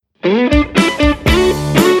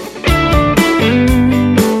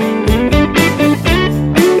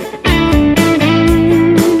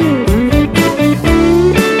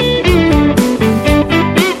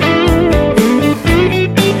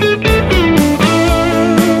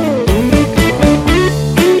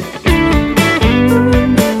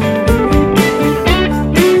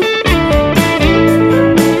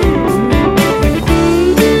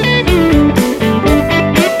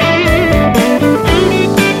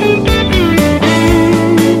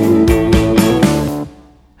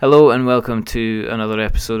welcome to another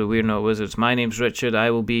episode of We're Not Wizards. My name's Richard.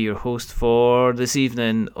 I will be your host for this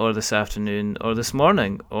evening, or this afternoon, or this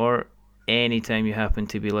morning, or any time you happen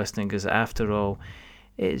to be listening, because after all,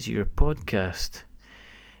 it is your podcast.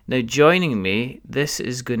 Now, joining me, this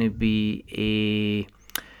is going to be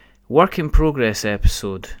a work in progress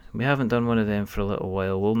episode. We haven't done one of them for a little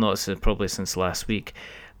while. Well, not probably since last week.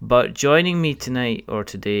 But joining me tonight, or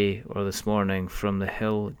today, or this morning, from the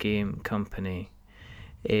Hill Game Company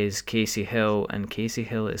is Casey Hill, and Casey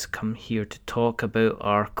Hill has come here to talk about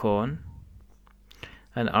Archon.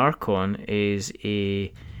 And Archon is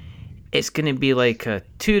it's going to be like a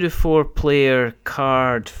 2 to 4 player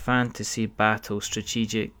card fantasy battle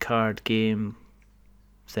strategic card game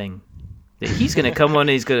thing that he's going to come on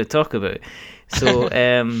and he's going to talk about. So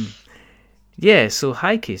so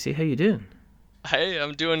hi Casey, how you doing? Hey,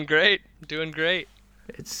 I'm doing great.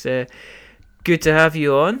 It's good to have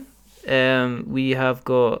you on. We have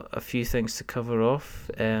got a few things to cover off.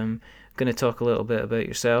 Going to talk a little bit about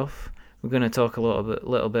yourself. We're going to talk a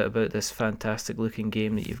little bit about this fantastic looking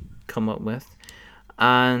game that you've come up with,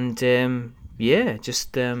 and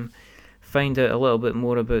just find out a little bit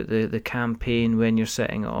more about the campaign when you're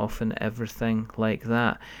setting it off and everything like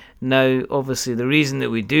that. Now, obviously, the reason that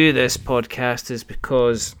we do this podcast is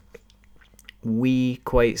because we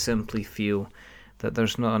quite simply feel that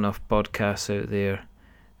there's not enough podcasts out there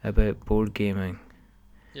about board gaming.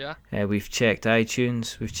 Yeah. We've checked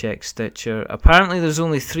iTunes, we've checked Stitcher. Apparently there's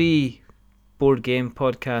only 3 board game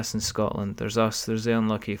podcasts in Scotland. There's us, there's the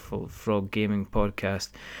Unlucky Frog Gaming Podcast,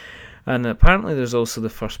 and apparently there's also the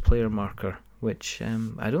First Player Marker, which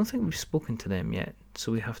I don't think we've spoken to them yet,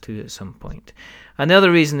 so we have to at some point. And the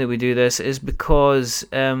other reason that we do this is because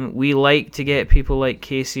we like to get people like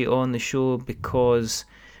Casey on the show, because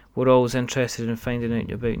we're always interested in finding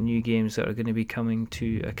out about new games that are going to be coming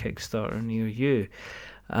to a Kickstarter near you.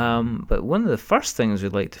 But one of the first things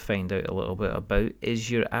we'd like to find out a little bit about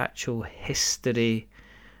is your actual history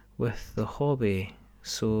with the hobby.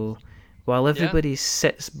 So while everybody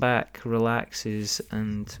sits back, relaxes,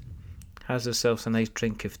 and has themselves a nice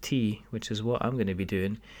drink of tea, which is what I'm going to be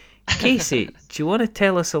doing, Casey, do you want to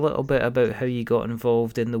tell us a little bit about how you got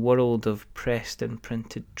involved in the world of pressed and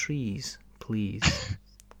printed trees, please?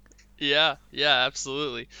 Yeah,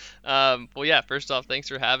 absolutely. First off, thanks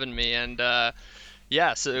for having me. And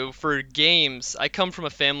so for games, I come from a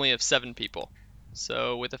family of 7 people.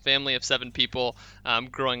 So with a family of 7 people,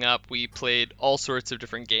 growing up, we played all sorts of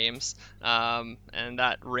different games, and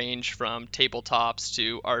that ranged from tabletops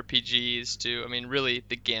to RPGs to, really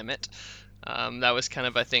the gamut. That was kind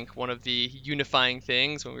of, I think, one of the unifying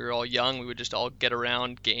things when we were all young. We would just all get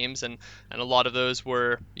around games, and a lot of those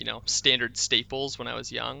were, standard staples when I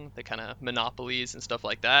was young, the kind of monopolies and stuff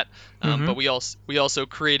like that. But we also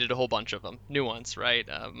created a whole bunch of them, new ones, right?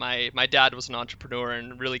 My dad was an entrepreneur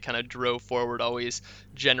and really kind of drove forward, always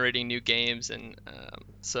generating new games, and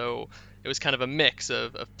so it was kind of a mix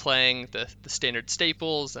of playing the standard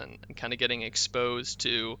staples and kind of getting exposed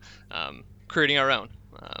to creating our own.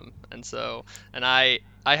 And I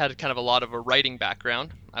had kind of a lot of a writing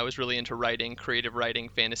background. I was really into writing, creative writing,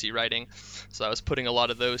 fantasy writing. So I was putting a lot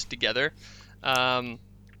of those together. And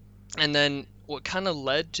then what kind of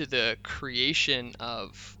led to the creation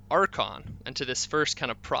of Archon and to this first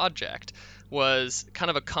kind of project was kind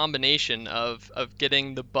of a combination of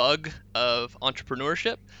getting the bug of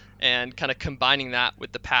entrepreneurship and kind of combining that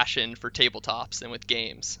with the passion for tabletops and with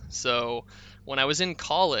games. So when I was in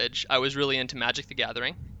college, I was really into Magic the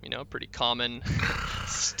Gathering, pretty common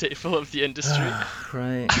staple of the industry.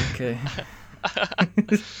 Right, okay.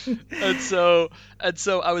 and so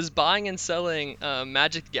I was buying and selling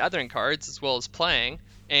Magic the Gathering cards as well as playing,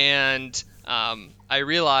 and I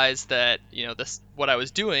realized that what I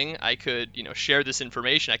was doing, I could share this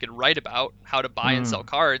information. I could write about how to buy and sell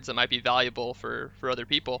cards that might be valuable for other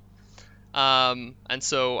people. And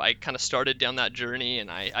so I kind of started down that journey,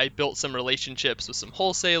 and I built some relationships with some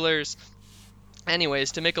wholesalers.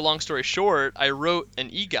 Anyways, to make a long story short, I wrote an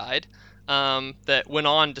e-guide that went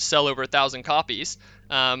on to sell over 1,000 copies.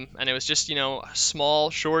 And it was just, a small,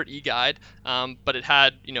 short e-guide, but it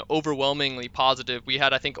had, overwhelmingly positive. We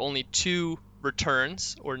had, I think, only 2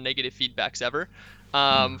 returns or negative feedbacks ever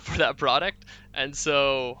for that product. And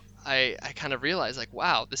so I kind of realized, like,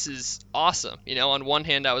 wow, this is awesome. On one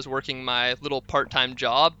hand, I was working my little part-time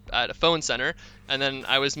job at a phone center, and then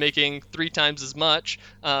I was making 3 times as much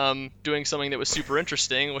doing something that was super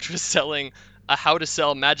interesting, which was selling a how to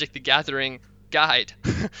sell Magic the Gathering guide.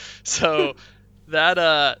 So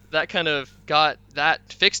that kind of got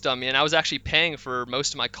that fixed on me, and I was actually paying for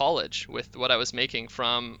most of my college with what I was making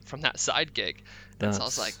from that side gig. And so I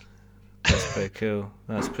was like, That's pretty cool.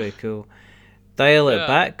 That's pretty cool. Dial it Yeah.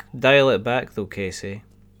 back. Dial it back, though, Casey.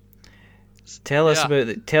 Tell us Yeah.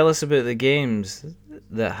 about the games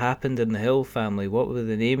that happened in the Hill family. What were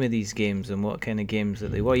the name of these games and what kind of games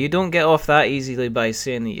that they were? You don't get off that easily by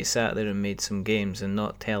saying that you sat there and made some games and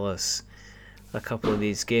not tell us a couple of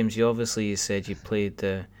these games. You said you played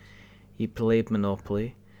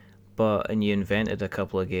Monopoly, and you invented a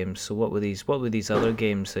couple of games. So what were these other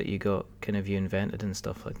games that you got kind of you invented and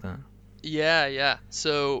stuff like that? Yeah, yeah.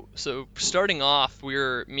 So starting off,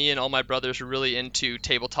 me and all my brothers were really into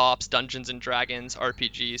tabletops, Dungeons and Dragons,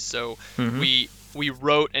 RPGs. So Mhm. we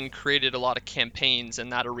wrote and created a lot of campaigns in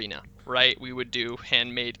that arena, right? We would do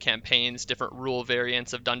handmade campaigns, different rule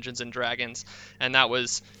variants of Dungeons and Dragons, and that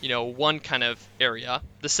was, one kind of area.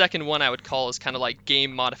 The second one I would call is kind of like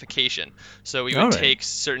game modification. So we All would right. take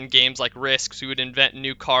certain games like Risks, we would invent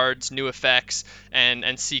new cards, new effects,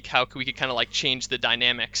 and seek how we could kind of like change the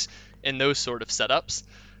dynamics in those sort of setups.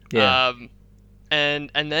 Yeah. Um, and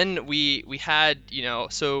then we had,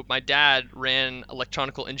 so my dad ran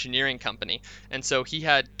electronical engineering company, and so he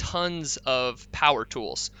had tons of power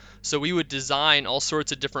tools. So we would design all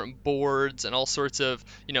sorts of different boards and all sorts of,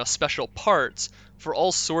 special parts for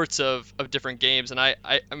all sorts of different games. And I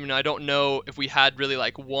mean, I don't know if we had really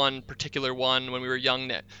like one particular one when we were young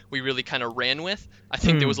that we really kind of ran with. I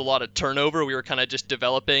think there was Hmm. a lot of turnover. We were kind of just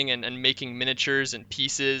developing and making miniatures and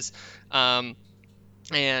pieces. Um,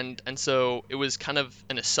 and so it was kind of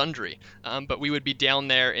an sundry. But we would be down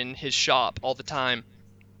there in his shop all the time,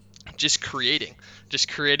 just creating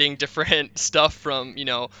different stuff from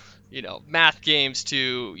math games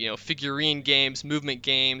to figurine games, movement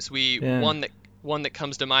games. We Yeah. one that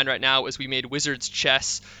comes to mind right now is we made Wizard's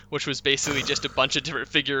Chess, which was basically just a bunch of different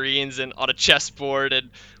figurines and on a chessboard, and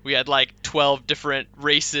we had like 12 different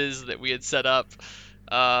races that we had set up.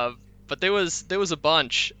 Uh, but there was a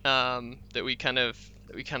bunch that we kind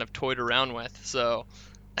of toyed around with. So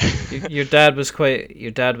Your dad was quite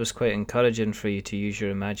encouraging for you to use your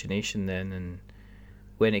imagination then, and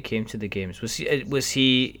when it came to the games, was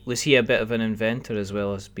he a bit of an inventor as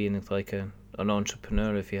well as being like an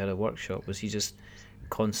entrepreneur? If he had a workshop, was he just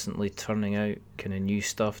constantly turning out kind of new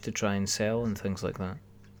stuff to try and sell and things like that?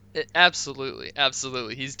 Absolutely,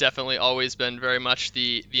 absolutely. He's definitely always been very much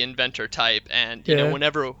the inventor type, and Yeah.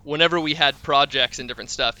 whenever we had projects and different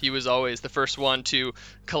stuff, he was always the first one to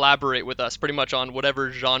collaborate with us, pretty much on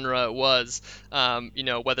whatever genre it was.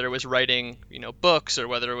 Whether it was writing, books, or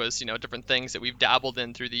whether it was, different things that we've dabbled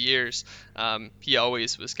in through the years. He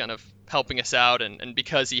always was kind of helping us out, and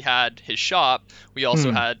because he had his shop, we also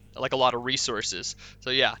Hmm. had like a lot of resources. So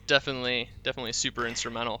yeah, definitely super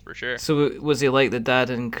instrumental for sure. So was he like the dad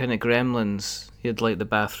in kind of Gremlins? He had like the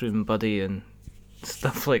bathroom buddy and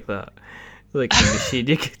stuff like that, like the machine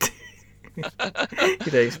you could.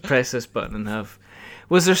 You know, press this button and have.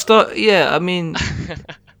 Was there stuff? Yeah, I mean,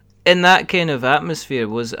 in that kind of atmosphere,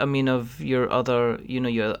 of your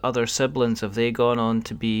other siblings, have they gone on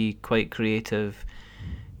to be quite creative,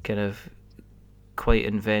 kind of quite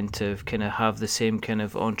inventive, kind of have the same kind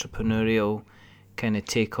of entrepreneurial kind of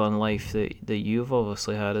take on life that you've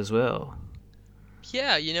obviously had as well?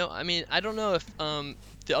 Yeah, I mean, I don't know if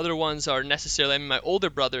the other ones are necessarily. I mean, my older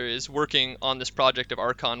brother is working on this project of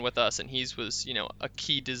Archon with us, and he's was, a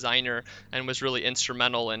key designer and was really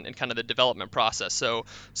instrumental in kind of the development process. So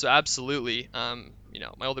absolutely,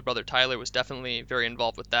 my older brother Tyler was definitely very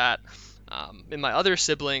involved with that. And my other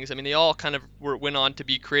siblings, I mean, they all kind of went on to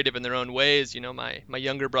be creative in their own ways. My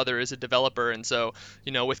younger brother is a developer, and so,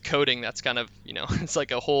 with coding, that's kind of, it's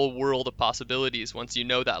like a whole world of possibilities once you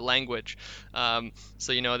know that language.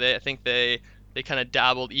 So, I think they kind of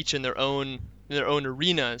dabbled each in their own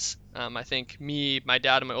arenas. I think me, my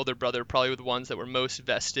dad, and my older brother probably were the ones that were most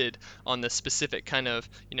vested on the specific kind of,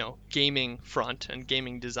 gaming front and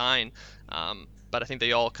gaming design. But I think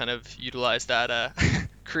they all kind of utilized that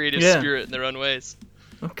creative Yeah. spirit in their own ways.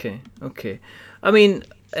 Okay. Okay. I mean,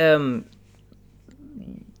 um,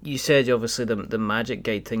 you said obviously the Magic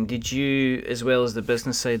Guide thing. Did you, as well as the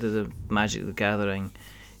business side of the Magic the Gathering,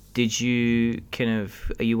 did you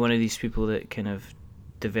are you one of these people that kind of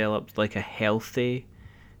developed like a healthy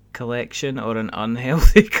collection or an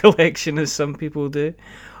unhealthy collection, as some people do?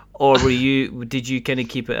 Or did you kind of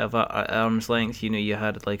keep it at arm's length? You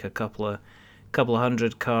had like a couple of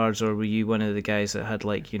hundred cards, or were you one of the guys that had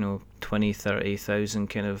like 20, 30,000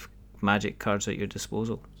 kind of Magic cards at your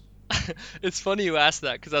disposal? It's funny you asked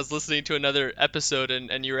that because I was listening to another episode,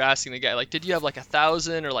 and you were asking the guy like, did you have like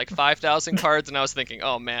 1,000 or like 5,000 cards? And I was thinking,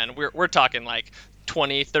 oh man, we're talking like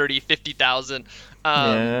 20, 30, 50,000. Um,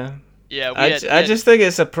 Yeah. yeah, we I, had we I had just think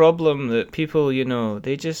it's a problem that people,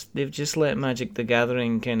 they've just let Magic the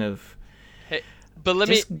Gathering kind of but let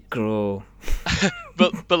me Just grow.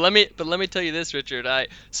 but let me tell you this, Richard.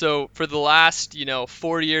 So for the last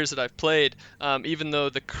 4 years that I've played, even though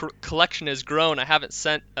the collection has grown, I haven't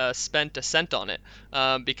spent a cent on it,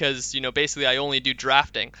 because basically I only do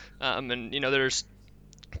drafting, and there's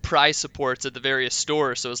prize supports at the various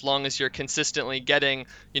stores. So as long as you're consistently getting,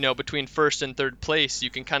 between first and third place, you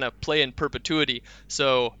can kind of play in perpetuity.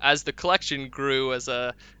 So as the collection grew as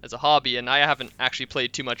a hobby, and I haven't actually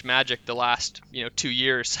played too much Magic the last 2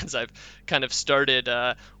 years since I've kind of started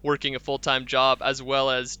working a full-time job as well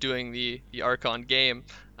as doing the Archon game.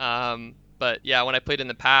 But yeah, when I played in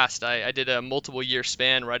the past, I did a multiple year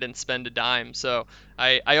span where I didn't spend a dime. So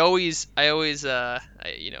I always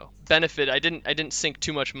benefit. I didn't sink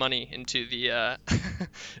too much money into the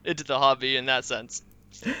into the hobby in that sense.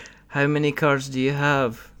 How many cards do you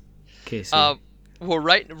have, Casey? Uh, well,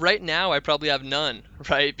 right now I probably have none,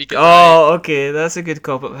 right? Because Oh, okay, that's a good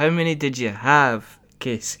cop up. How many did you have,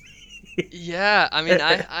 Casey? yeah, I mean,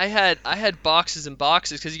 I had boxes and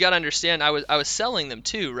boxes, because you got to understand, I was selling them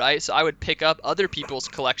too, right? So I would pick up other people's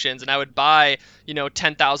collections and I would buy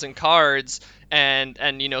 10,000 cards, and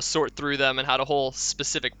sort through them, and had a whole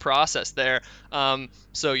specific process there.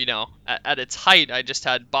 So at its height, I just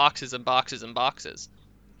had boxes and boxes and boxes.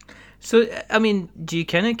 So, I mean, do you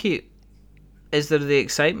kind of keep? Is there the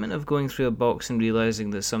excitement of going through a box and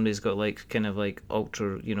realizing that somebody's got like kind of like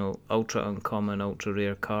ultra uncommon, ultra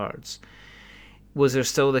rare cards? Was there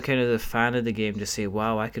still the kind of the fan of the game to say,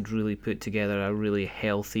 wow, I could really put together a really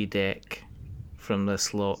healthy deck from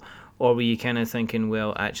this lot? Or were you kind of thinking,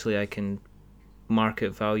 well, actually, I can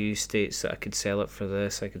market value states that I could sell it for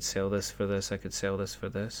this, I could sell this for this, I could sell this for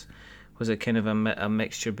this? Was it kind of a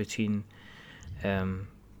mixture between, um,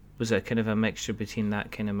 was it kind of a mixture between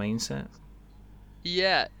that kind of mindset?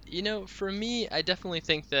 Yeah, for me, I definitely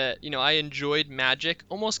think that, I enjoyed Magic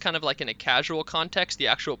almost kind of like in a casual context, the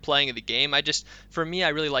actual playing of the game. For me, I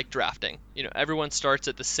really like drafting. Everyone starts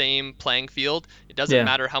at the same playing field. It doesn't Yeah.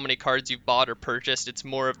 matter how many cards you've bought or purchased. It's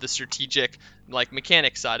more of the strategic, like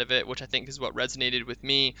mechanic side of it, which I think is what resonated with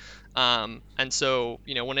me. And so,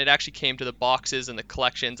 when it actually came to the boxes and the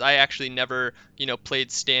collections, I actually never,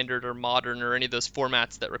 played standard or modern or any of those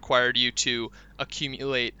formats that required you to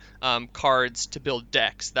accumulate cards to build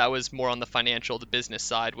decks. That was more on the financial, the business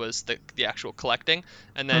side was the actual collecting.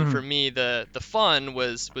 And then Mhm. for me, the fun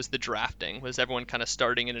was the drafting, was everyone kind of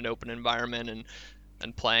starting in an open environment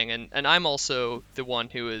and playing. And I'm also the one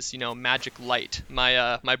who is Magic Light.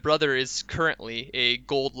 My brother is currently a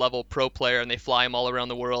gold level pro player, and they fly him all around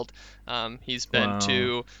the world. He's been Wow.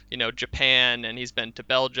 to Japan, and he's been to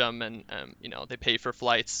Belgium, and they pay for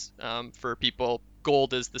flights for people.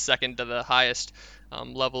 Gold is the second to the highest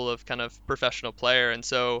level of kind of professional player, and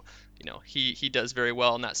so he does very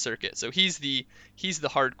well in that circuit. So he's the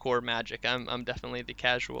hardcore Magic. I'm definitely the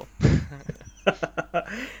casual.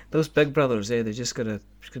 Those big brothers, they just gonna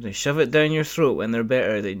shove it down your throat when they're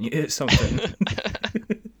better than you at something.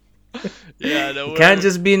 Yeah, no, He can't we're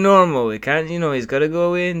just be normal. He can't, he's got to go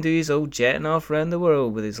away and do his old jetting off around the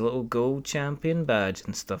world with his little gold champion badge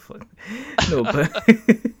and stuff like. No, but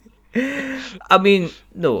I mean,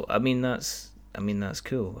 no, I mean that's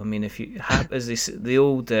cool. I mean, if you as the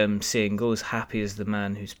old saying goes, happy is the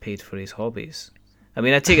man who's paid for his hobbies. I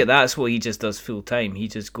mean, I take it that's what he just does full time. He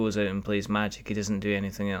just goes out and plays Magic. He doesn't do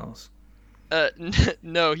anything else.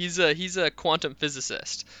 no, he's a quantum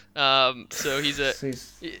physicist. So he's a So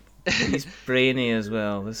he's brainy as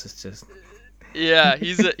well. This is just. yeah,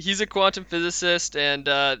 he's a quantum physicist, and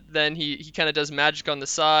then he kind of does magic on the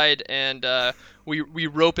side, and we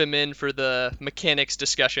rope him in for the mechanics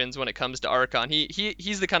discussions when it comes to Archon.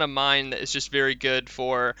 He's the kind of mind that is just very good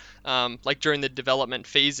for like during the development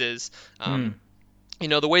phases. Mm,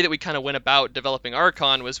 The way that we kind of went about developing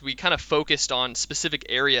Archon was we kind of focused on specific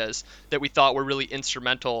areas that we thought were really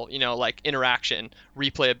instrumental, like interaction,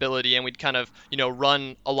 replayability, and we'd kind of,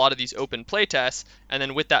 run a lot of these open playtests. And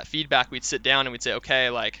then with that feedback, we'd sit down and we'd say, okay,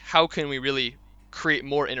 like, how can we really create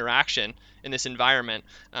more interaction in this environment?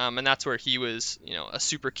 And that's where he was, a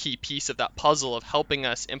super key piece of that puzzle of helping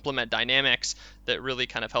us implement dynamics that really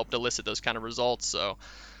kind of helped elicit those kind of results. So,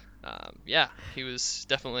 yeah, he was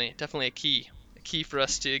definitely a key for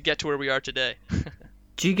us to get to where we are today.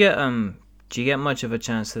 do you get do you get much of a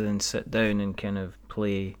chance to then sit down and kind of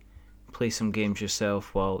play some games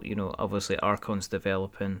yourself while obviously Archon's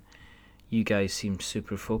developing? You guys seem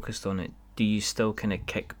super focused on it. Do you still kind of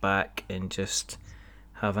kick back and just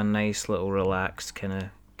have a nice little relaxed kind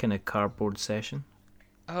of cardboard session?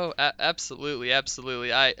 Oh, absolutely,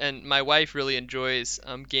 absolutely. And my wife really enjoys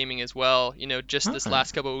gaming as well. Just this Alright.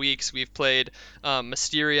 last couple of weeks, we've played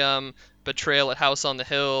Mysterium, Betrayal at House on the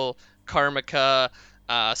Hill, Karmika,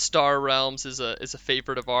 Star Realms is a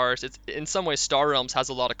favorite of ours. It's in some ways Star Realms has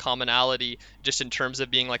a lot of commonality just in terms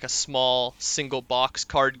of being like a small single box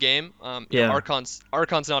card game. Yeah.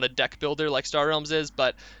 Archon's not a deck builder like Star Realms is,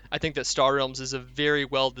 but I think that Star Realms is a very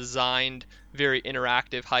well designed, very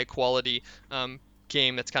interactive, high quality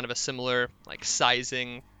game that's kind of a similar like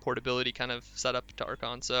sizing, portability kind of setup to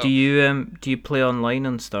Archon. So Do you play online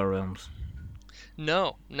on Star Realms?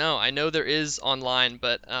 no, I know there is online,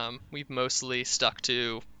 but we've mostly stuck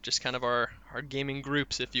to just kind of our gaming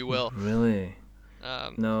groups, if you will. Really?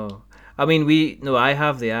 Um, No. I mean, no. I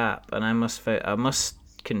have the app, and I must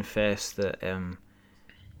confess that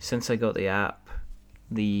since I got the app,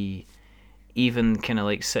 the even kind of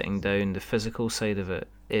like sitting down, the physical side of it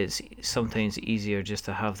is sometimes easier just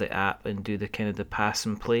to have the app and do the kind of the pass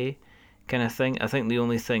and play kind of thing. I think the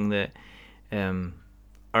only thing that um,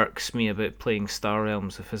 irks me about playing Star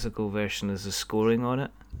Realms, the physical version, is the scoring on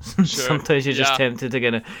it. sure. Sometimes you're just Yeah. tempted to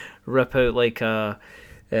kind of rip out like a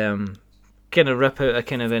kind of rip out a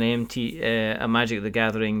kind of an empty a Magic the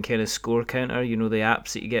Gathering kind of score counter, the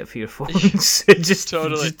apps that you get for your phones. just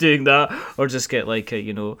Totally. just doing that, or just get like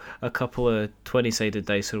a couple of 20-sided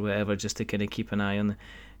dice or whatever, just to kind of keep an eye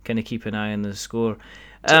on the score.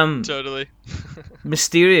 Totally.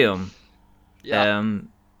 Mysterium Yeah.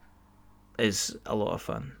 is a lot of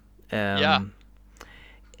fun. Yeah.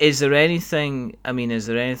 Is there anything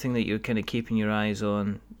that you're kind of keeping your eyes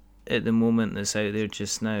on at the moment that's out there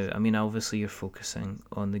just now? I mean, obviously you're focusing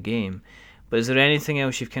on the game, but is there anything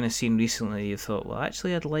else you've kind of seen recently you thought, well,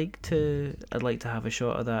 actually, I'd like to have a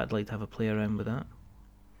shot of that. I'd like to have a play around with that.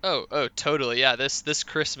 Oh, totally. Yeah, this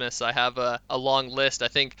Christmas I have a long list. I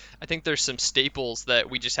think there's some staples that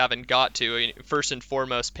we just haven't got to. I mean, first and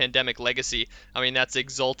foremost, Pandemic Legacy. I mean, that's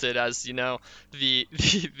exalted as,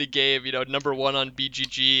 the game, number one on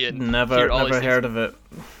BGG and Never all these heard of it.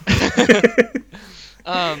 things.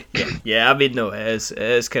 Um, Yeah, I mean, no, it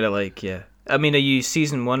is kind of like, yeah. I mean, are you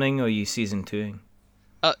season oneing or are you season twoing?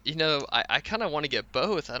 I kind of want to get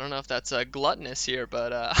both. I don't know if that's gluttonous here,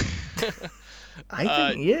 but I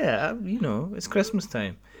uh, think, yeah, it's Christmas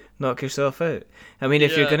time. Knock yourself out. I mean,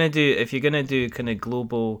 if you're yeah. gonna do kind of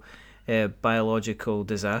global biological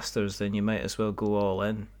disasters, then you might as well go all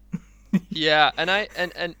in. Yeah,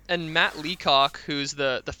 and Matt Leacock, who's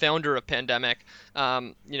the founder of Pandemic,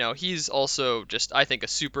 he's also just, I think, a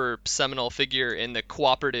super seminal figure in the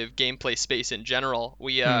cooperative gameplay space in general.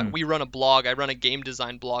 We run a blog. I run a game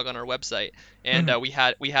design blog on our website, and we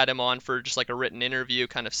had him on for just like a written interview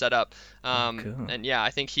kind of setup. Cool. And yeah, I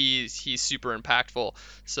think he's super impactful.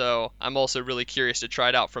 So I'm also really curious to try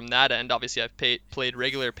it out from that end. Obviously, I've played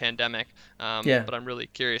regular Pandemic, Yeah. but I'm really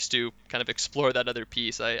curious to kind of explore that other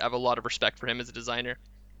piece. I have a lot of respect for him as a designer.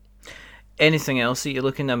 Anything else that you're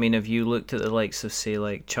looking? I mean, have you looked at the likes of, say,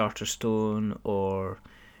 like Charterstone, or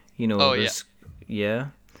Oh yeah, there's yeah,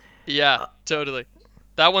 yeah, totally.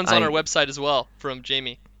 That one's on our I website as well from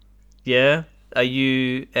Jamie. yeah. Are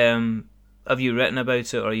you have you written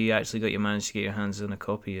about it, or you actually managed to get your hands on a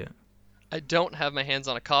copy yet? I don't have my hands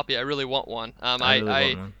on a copy. I really want one. I really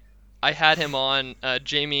want one. I had him on.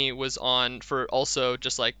 Jamie was on for also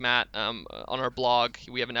just like Matt on our blog.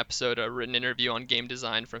 We have an episode, a written interview on game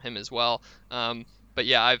design from him as well. But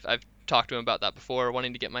yeah, I've talked to him about that before,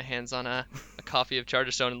 wanting to get my hands on a copy of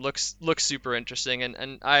Charterstone. And looks super interesting.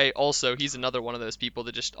 And I also, he's another one of those people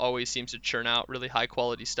that just always seems to churn out really high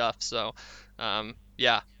quality stuff. So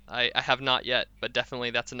yeah. I have not yet, but definitely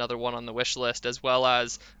that's another one on the wish list, as well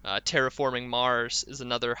as Terraforming Mars is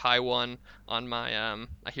another high one on my.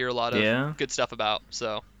 I hear a lot Yeah. of good stuff about,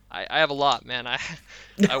 so I have a lot, man. I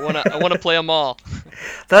wanna play them all.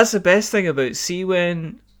 That's the best thing about, see,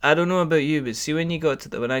 when I don't know about you, but see, when you got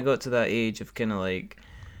to when I got to that age of kind of like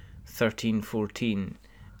 13, 14,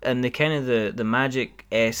 and the kind of the magic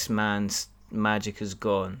man's magic is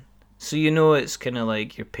gone. So it's kind of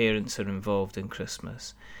like your parents are involved in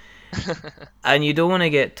Christmas, and you don't want to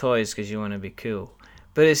get toys because you want to be cool.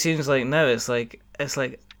 But it seems like now it's like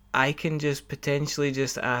I can just potentially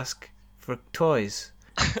just ask for toys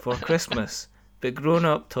for Christmas, but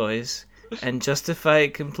grown-up toys, and justify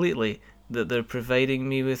it completely that they're providing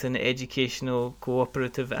me with an educational,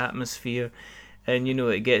 cooperative atmosphere, and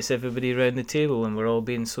it gets everybody around the table, and we're all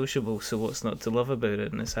being sociable. So what's not to love about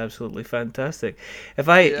it? And it's absolutely fantastic. If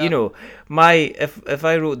I, Yeah. if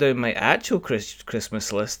I wrote down my actual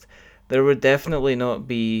Christmas list, there would definitely not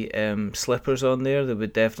be slippers on there. There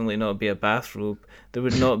would definitely not be a bathrobe. There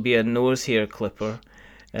would not be a nose hair clipper.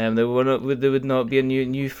 There would not be a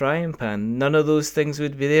new frying pan. None of those things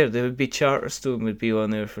would be there. There would be Charterstone would be on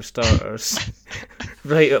there for starters.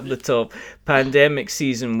 right up the top. Pandemic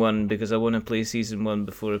season 1 because I want to play season 1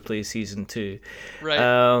 before I play season 2.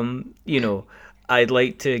 Right. You know, I'd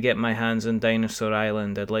like to get my hands on Dinosaur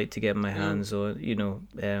Island. I'd like to get my Ooh, hands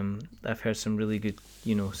on, I've heard some really good,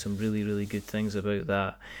 some really, really good things about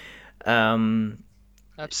that. Um,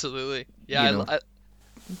 absolutely. Yeah, you know,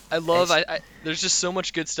 I love it's there's just so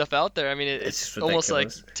much good stuff out there. I mean, it it's almost like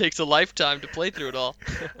ridiculous. takes a lifetime to play through it all.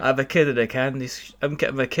 I'm a kid in a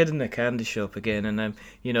I'm a kid in a candy shop again, and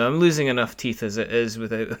I'm losing enough teeth as it is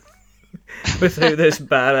without without this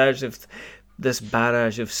barrage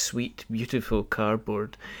of sweet, beautiful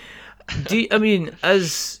cardboard. I mean,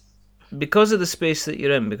 as because of the space that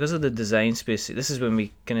you're in, because of the design space, this is when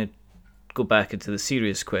we kind of go back into the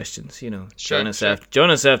serious questions. Sure, sure. Join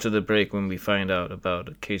us after the break when we find out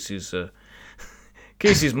about Casey's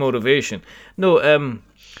motivation. No,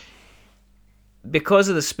 because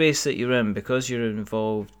of the space that you're in, because you're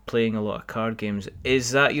involved playing a lot of card games,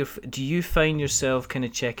 do you find yourself kind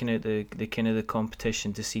of checking out the kind of the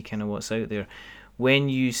competition to see kind of what's out there when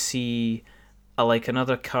you see like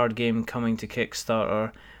another card game coming to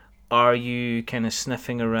Kickstarter? Are you kind of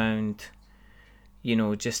sniffing around,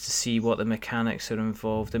 just to see what the mechanics are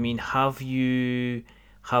involved? I mean, have you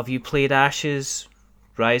played Ashes,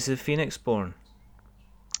 Rise of the Phoenixborn?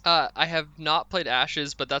 I have not played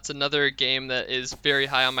Ashes, but that's another game that is very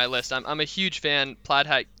high on my list. I'm a huge fan Plaid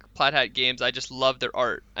Hat Games. I just love their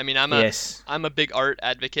art. I mean, Yes, I'm a big art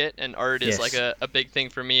advocate, and art is like yes. a big thing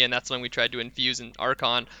for me, and that's something we tried to infuse in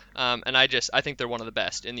Archon. And I think they're one of the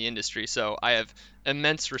best in the industry. So I have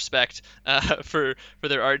immense respect for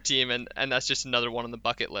their art team, and that's just another one on the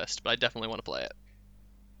bucket list. But I definitely want to play it.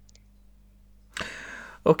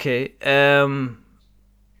 Okay,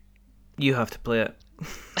 you have to play it.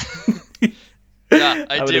 Yeah,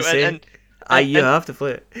 I I would do, say, you and have to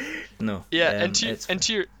play it. No, yeah, it's and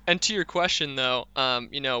to your question though,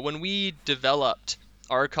 when we developed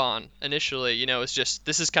Archon initially, it's just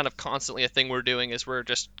this is kind of constantly a thing we're doing is we're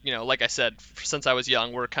just, like I said, since I was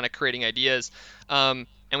young, we're kind of creating ideas.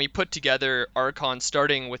 And we put together Archon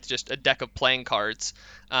starting with just a deck of playing cards.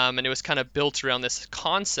 And it was kind of built around this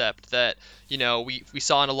concept that, we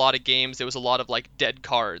saw in a lot of games, there was a lot of like dead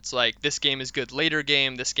cards. Like this game is good later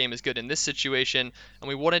game, this game is good in this situation. And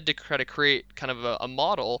we wanted to try to create kind of a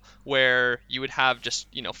model where you would have just,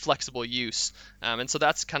 flexible use. And so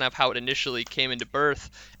that's kind of how it initially came into birth.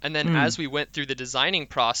 And then mm, as we went through the designing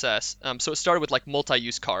process, so it started with like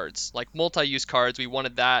multi-use cards. Like multi-use cards, we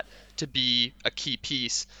wanted that to be a key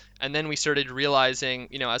piece. And then we started realizing,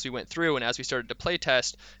 as we went through and as we started to play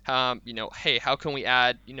test, hey, how can we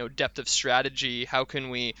add, depth of strategy? How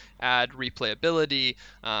can we add replayability?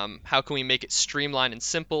 How can we make it streamlined and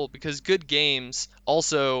simple? Because good games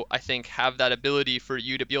also, I think, have that ability for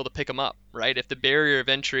you to be able to pick them up, right? If the barrier of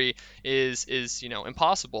entry is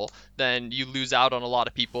impossible, then you lose out on a lot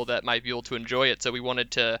of people that might be able to enjoy it. So we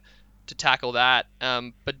wanted to tackle that.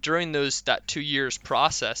 But during that 2 years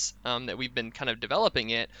process that we've been kind of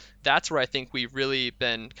developing it, that's where I think we've really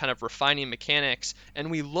been kind of refining mechanics.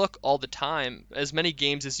 And we look all the time, as many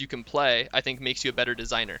games as you can play, I think makes you a better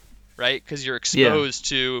designer, right? Because you're yeah. exposed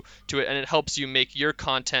to it, and it helps you make your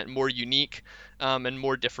content more unique. And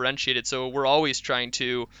more differentiated. So we're always trying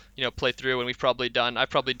to, play through, and I've probably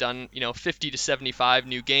done, 50 to 75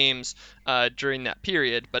 new games during that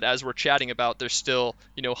period. But as we're chatting about, there's still,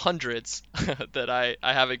 hundreds that I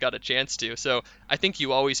haven't got a chance to. So I think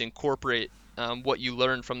you always incorporate what you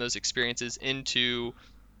learn from those experiences into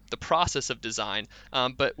the process of design.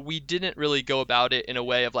 But we didn't really go about it in a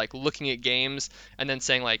way of like looking at games and then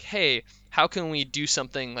saying like, hey, how can we do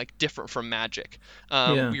something like different from Magic?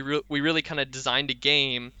 Yeah. We really kind of designed a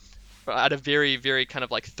game at a very, very kind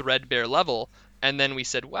of like threadbare level. And then we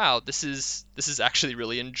said, wow, this is actually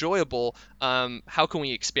really enjoyable. How can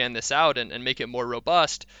we expand this out and make it more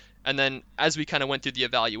robust? And then as we kind of went through the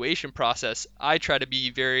evaluation process, I try to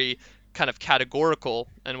be very kind of categorical.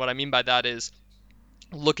 And what I mean by that is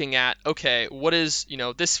looking at, okay, what is,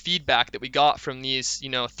 this feedback that we got from these,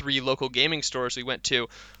 3 local gaming stores we went to,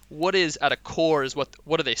 what is at a core is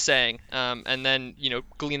what are they saying? And then,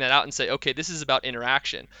 glean that out and say, okay, this is about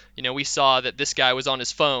interaction. We saw that this guy was on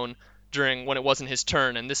his phone during when it wasn't his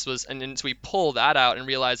turn, and then so we pull that out and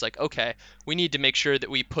realize like, okay, we need to make sure that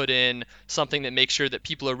we put in something that makes sure that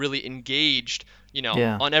people are really engaged,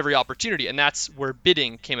 Yeah. on every opportunity. And that's where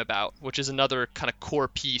bidding came about, which is another kind of core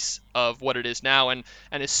piece of what it is now. And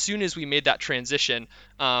as soon as we made that transition,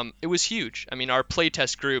 it was huge. I mean, our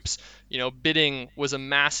playtest groups, bidding was a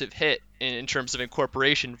massive hit in terms of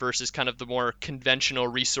incorporation versus kind of the more conventional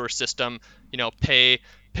resource system, pay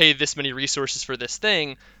this many resources for this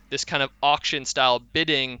thing. this kind of auction style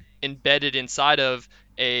bidding embedded inside of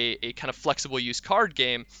a kind of flexible use card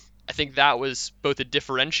game, I think that was both a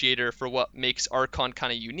differentiator for what makes Archon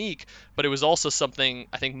kind of unique, but it was also something,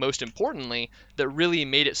 I think most importantly, that really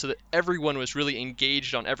made it so that everyone was really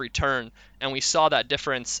engaged on every turn. And we saw that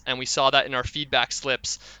difference, and we saw that in our feedback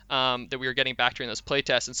slips that we were getting back during those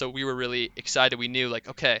playtests. And so we were really excited. We knew, like,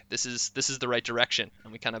 okay, this is the right direction,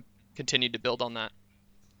 and we kind of continued to build on that.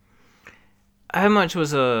 How much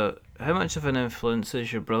of an influence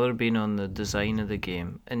has your brother been on the design of the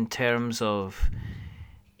game in terms of,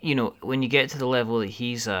 when you get to the level that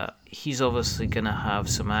he's at, he's obviously going to have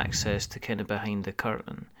some access to kind of behind the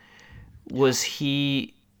curtain. Was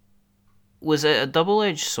it a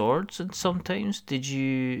double-edged sword? And sometimes did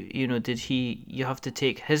you have to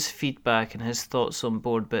take his feedback and his thoughts on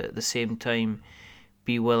board, but at the same time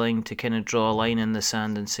be willing to kind of draw a line in the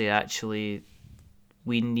sand and say, actually,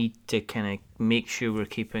 we need to kind of make sure we're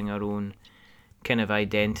keeping our own kind of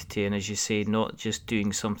identity, and as you say, not just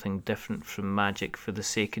doing something different from Magic for the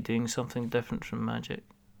sake of doing something different from Magic?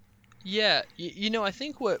 Yeah, I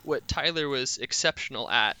think what Tyler was exceptional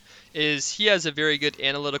at is he has a very good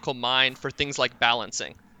analytical mind for things like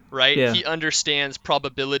balancing, right? Yeah. He understands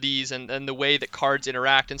probabilities and the way that cards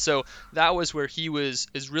interact, and so that was where he is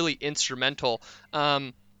really instrumental.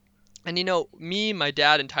 And me, my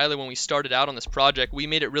dad, and Tyler, when we started out on this project, we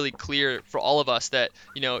made it really clear for all of us that,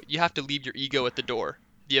 you have to leave your ego at the door.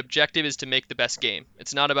 The objective is to make the best game.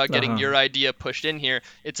 It's not about getting your idea pushed in here.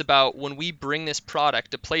 It's about when we bring this product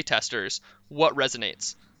to playtesters, what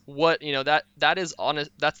resonates. What, that is honest.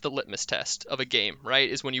 That's the litmus test of a game, right?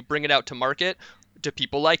 Is when you bring it out to market, do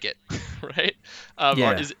people like it, right?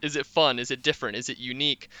 Yeah. Or is it fun? Is it different? Is it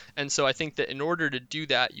unique? And so I think that in order to do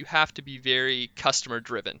that, you have to be very customer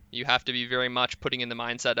driven. You have to be very much putting in the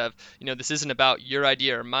mindset of, this isn't about your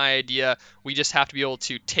idea or my idea. We just have to be able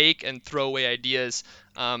to take and throw away ideas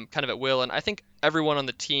kind of at will. And I think everyone on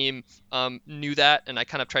the team knew that, and I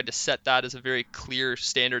kind of tried to set that as a very clear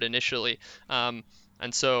standard initially.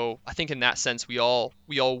 And so I think in that sense, we all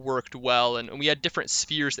worked well, and we had different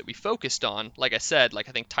spheres that we focused on. Like I said, I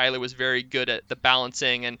think Tyler was very good at the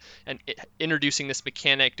balancing and introducing this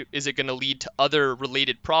mechanic. Is it going to lead to other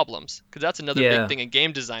related problems? Because that's another big thing in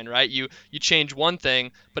game design, right? You change one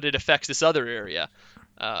thing, but it affects this other area.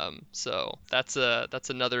 So that's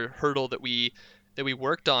another hurdle that we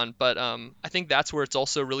worked on. But I think that's where it's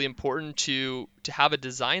also really important to have a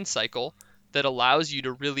design cycle that allows you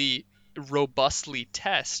to really robustly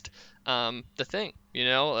test the thing,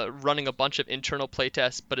 running a bunch of internal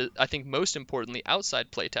playtests, but I think most importantly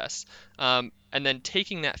outside playtests, and then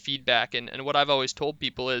taking that feedback. And what I've always told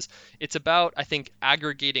people is it's about, I think,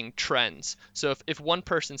 aggregating trends. So if one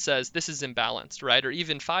person says this is imbalanced, right, or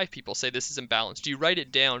even 5 people say this is imbalanced, you write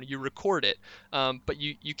it down, you record it, but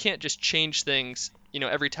you can't just change things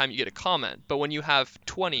every time you get a comment. But when you have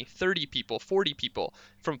 20, 30 people, 40 people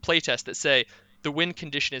from playtest that say the win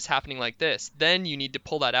condition is happening like this, then you need to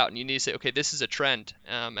pull that out and you need to say, okay, this is a trend,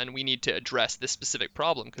 and we need to address this specific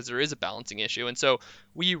problem because there is a balancing issue. And so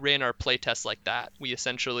we ran our playtests like that. We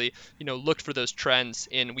essentially, looked for those trends,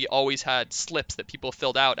 and we always had slips that people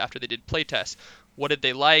filled out after they did playtests. What did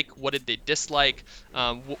they like? What did they dislike?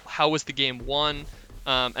 How was the game won?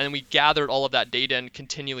 And we gathered all of that data and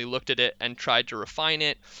continually looked at it and tried to refine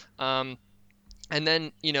it. And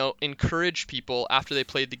then, encourage people after they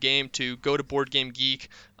played the game to go to Board Game Geek,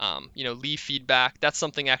 leave feedback. That's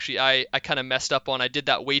something actually I kind of messed up on. I did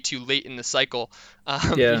that way too late in the cycle.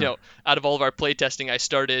 Out of all of our playtesting, I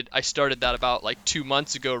started that about 2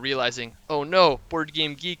 months ago, realizing, oh no, Board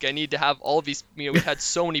Game Geek, I need to have all of these, we've had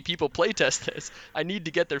so many people playtest this. I need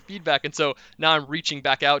to get their feedback. And so now I'm reaching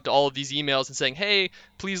back out to all of these emails and saying, hey,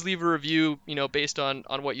 please leave a review, based on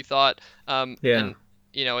what you thought. And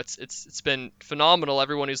it's been phenomenal.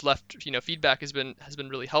 Everyone who's left, feedback has been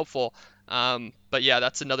really helpful. But yeah,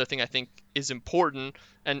 that's another thing I think is important.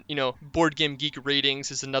 And Board Game Geek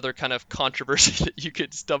ratings is another kind of controversy that you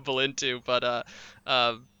could stumble into. But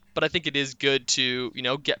I think it is good to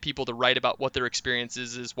get people to write about what their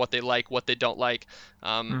experiences is, what they like, what they don't like.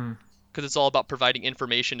 Because it's all about providing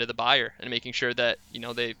information to the buyer and making sure that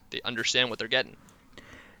they understand what they're getting.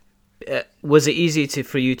 Was it easy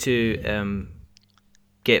for you to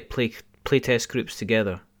get playtest groups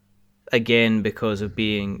together? Again, because of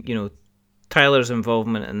being, Tyler's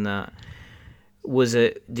involvement in that.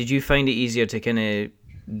 Did you find it easier to kind of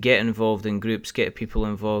get involved in groups, get people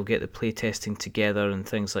involved, get the playtesting together and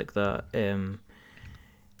things like that,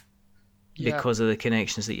 because of the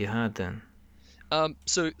connections that you had then?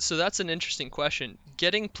 So that's an interesting question.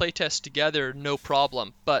 Getting playtests together, no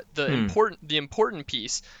problem. But Hmm. the important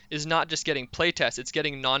piece is not just getting playtests, it's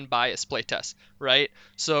getting non-biased playtests, right?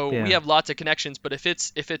 So we Yeah. have lots of connections, but if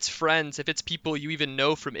it's friends, if it's people you even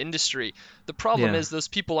know from industry, the problem Yeah. is those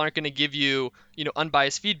people aren't going to give you,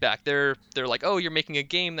 unbiased feedback. They're like, "Oh, you're making a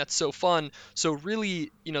game that's so fun." So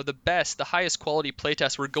really, the highest quality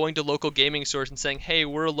playtests, we're going to local gaming stores and saying, "Hey,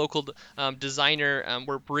 we're a local designer.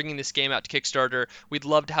 We're bringing this game out to Kickstarter. We'd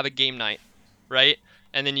love to have a game night," right?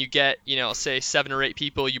 And then you get, say 7 or 8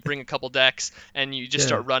 people. You bring a couple decks, and you just Yeah.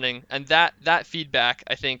 start running. And that feedback,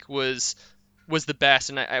 I think, was the best.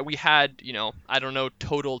 And we had, I don't know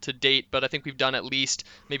total to date, but I think we've done at least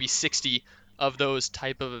maybe 60 of those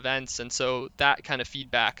type of events. And so that kind of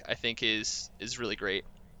feedback, I think, is really great.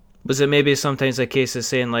 Was it maybe sometimes a case of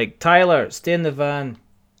saying like, Tyler, stay in the van?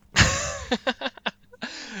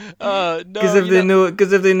 Because No,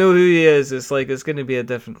 if they know who he is, it's like it's going to be a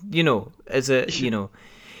different. Is it?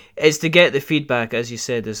 It's to get the feedback, as you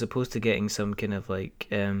said, as opposed to getting some kind of like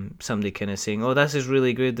somebody kind of saying, "Oh, this is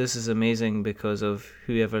really good, this is amazing," because of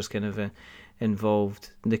whoever's kind of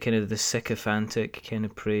involved. The kind of the sycophantic kind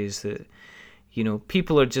of praise that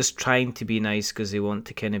people are just trying to be nice because they want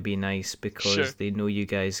to kind of be nice sure, because they know you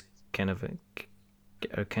guys kind of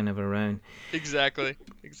are kind of around. exactly,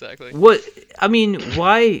 exactly. What I mean,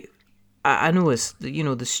 why? I know it's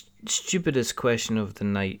the stupidest question of the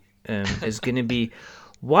night is going to be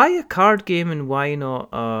why a card game and why not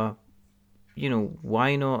a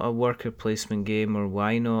worker placement game, or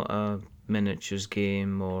why not a miniatures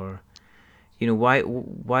game, or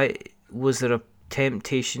why was there a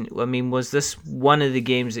temptation? I mean, was this one of the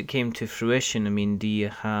games that came to fruition? I mean, do you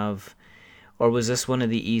have, or was this one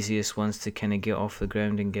of the easiest ones to kind of get off the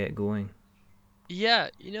ground and get going? Yeah,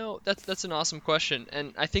 that's an awesome question,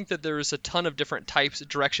 and I think that there's a ton of different types,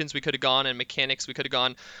 directions we could have gone, and mechanics we could have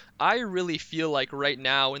gone. I really feel like right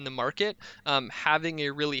now in the market, having a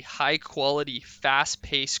really high quality, fast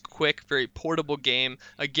paced, quick, very portable game,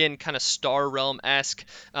 again, kind of Star Realm-esque,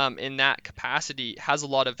 in that capacity, has a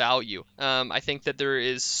lot of value. I think that there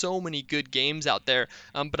is so many good games out there,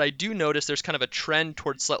 but I do notice there's kind of a trend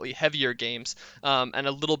towards slightly heavier games, and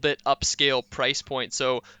a little bit upscale price point.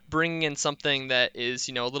 So bringing in something that is,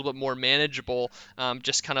 a little bit more manageable,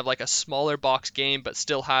 just kind of like a smaller box game, but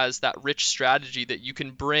still has that rich strategy that you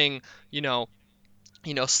can bring, you know,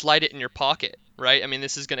 slide it in your pocket, right? I mean,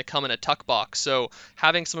 this is going to come in a tuck box, so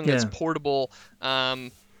having something that's Yeah, portable,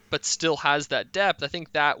 but still has that depth, I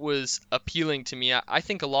think that was appealing to me. I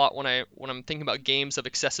think a lot when I'm thinking about games of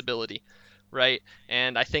accessibility, right?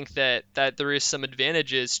 And I think that there is some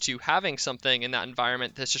advantages to having something in that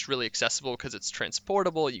environment that's just really accessible because it's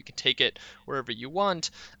transportable. You can take it wherever you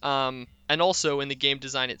want, and also in the game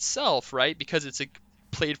design itself, right? Because it's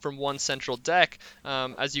played from one central deck,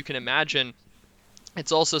 as you can imagine,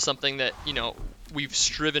 it's also something that, we've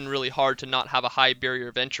striven really hard to not have a high barrier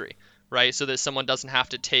of entry, right? So that someone doesn't have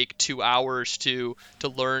to take 2 hours to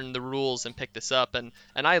learn the rules and pick this up. And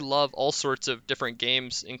I love all sorts of different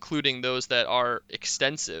games, including those that are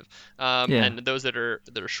extensive, yeah, and those that are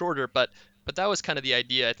shorter. But that was kind of the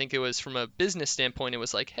idea. I think it was from a business standpoint. It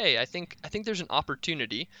was like, hey, I think there's an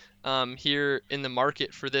opportunity, here in the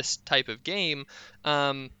market for this type of game.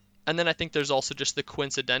 And then I think there's also just the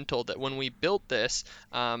coincidental that when we built this,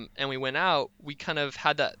 and we went out, we kind of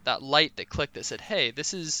had that light that clicked that said, "Hey,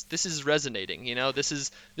 this is resonating. This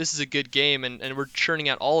is a good game," and we're churning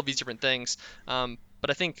out all of these different things. But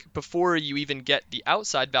I think before you even get the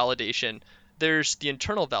outside validation, there's the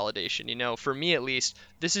internal validation. For me at least,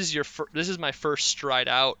 this is my first stride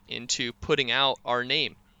out into putting out our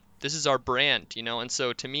name. This is our brand, and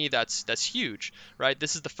so to me that's huge, right?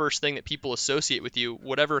 This is the first thing that people associate with you.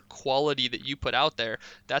 Whatever quality that you put out there,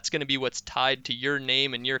 that's going to be what's tied to your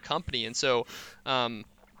name and your company. And so, um,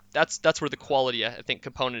 that's where the quality, I think,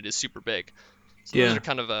 component is super big. So those yeah. are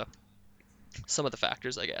kind of some of the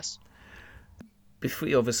factors, I guess.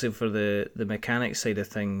 Before, obviously, for the mechanic side of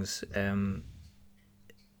things, have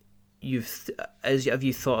you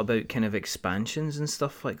thought about kind of expansions and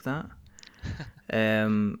stuff like that?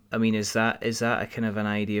 I mean, is that a kind of an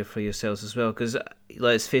idea for yourselves as well? Because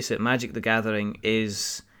let's face it, Magic the Gathering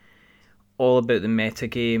is all about the meta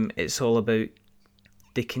game. It's all about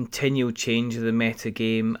the continual change of the meta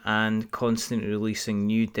game and constantly releasing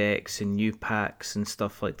new decks and new packs and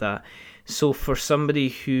stuff like that. So for somebody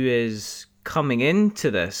who is coming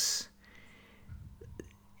into this,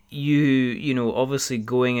 obviously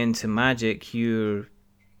going into Magic, you're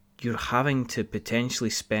having to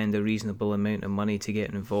potentially spend a reasonable amount of money to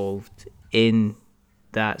get involved in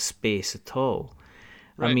that space at all.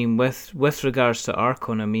 I Right. mean, with regards to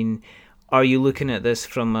Archon, I mean, are you looking at this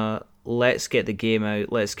from a let's get the game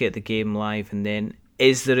out, let's get the game live, and then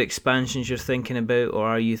is there expansions you're thinking about, or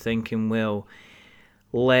are you thinking, well,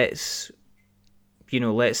 let's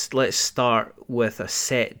start with a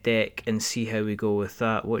set deck and see how we go with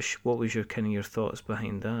that? What was your thoughts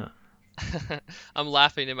behind that? I'm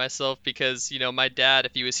laughing to myself because, my dad,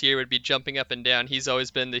 if he was here, would be jumping up and down. He's always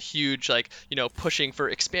been the huge, like, pushing for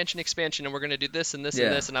expansion, and we're gonna do this and this and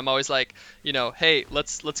Yeah. this. And I'm always like, hey,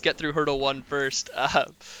 let's get through hurdle one first.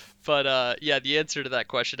 But yeah, the answer to that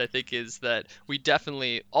question, I think, is that we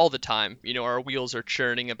definitely, all the time, our wheels are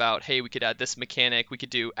churning about, hey, we could add this mechanic, we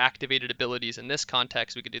could do activated abilities in this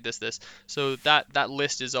context, we could do this. So that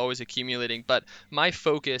list is always accumulating. But my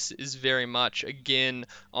focus is very much, again,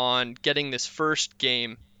 on getting this first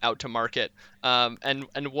game out to market.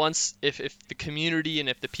 And once, if the community and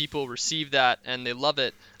if the people receive that and they love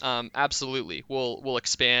it, absolutely, we'll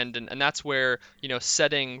expand. And that's where,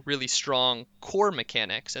 setting really strong core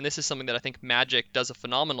mechanics, and this is something that I think Magic does a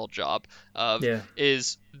phenomenal job of, Yeah.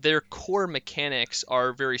 is their core mechanics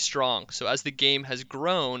are very strong. So as the game has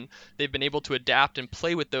grown, they've been able to adapt and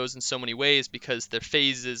play with those in so many ways because their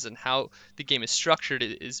phases and how the game is structured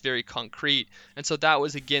is very concrete. And so that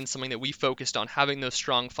was, again, something that we focused on, having those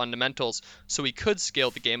strong fundamentals so we could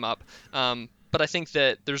scale the game up. But I think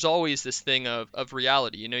that there's always this thing of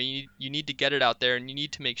reality. You need to get it out there, and you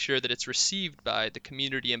need to make sure that it's received by the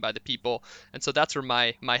community and by the people. And so that's where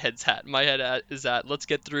my head's at. My head is at, let's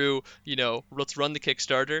get through, let's run the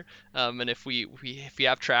Kickstarter. And if we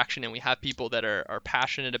have traction and we have people that are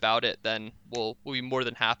passionate about it, then we'll be more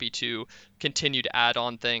than happy to continue to add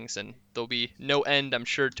on things. And there'll be no end, I'm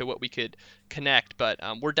sure, to what we could connect. But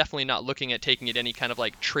we're definitely not looking at taking it any kind of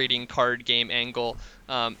like trading card game angle.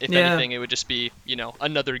 If anything, it would just be,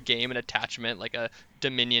 another game, an attachment, like a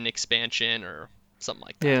Dominion expansion or something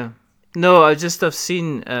like that. Yeah. No, I've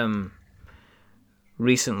seen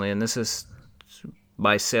recently, and this is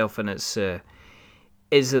myself, and it's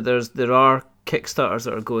is that there are Kickstarters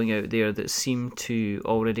that are going out there that seem to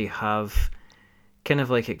already have kind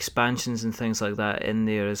of like expansions and things like that in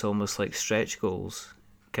there as almost like stretch goals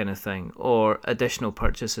kind of thing, or additional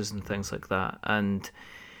purchases and things like that. And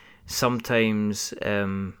sometimes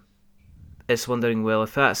it's wondering, well,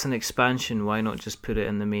 if that's an expansion, why not just put it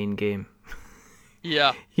in the main game?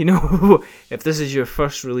 Yeah. If this is your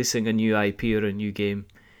first releasing a new IP or a new game,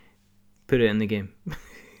 put it in the game.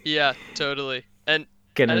 Yeah, totally. And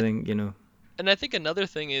kind of thing, And I think another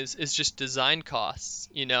thing is just design costs.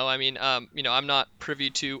 I mean, I'm not privy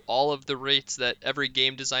to all of the rates that every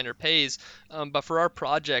game designer pays, but for our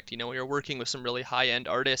project, we are working with some really high-end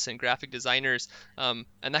artists and graphic designers, and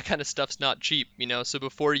that kind of stuff's not cheap. So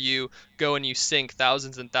before you go and you sink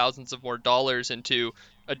thousands and thousands of more dollars into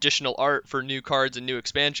additional art for new cards and new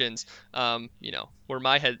expansions, where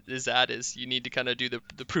my head is at is you need to kind of do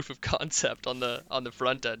the proof of concept on the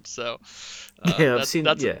front end. So yeah,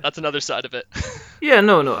 that's another side of it. Yeah,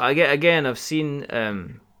 no. I've seen a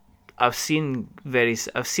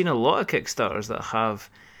lot of Kickstarters that have,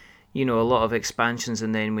 a lot of expansions,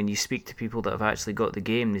 and then when you speak to people that have actually got the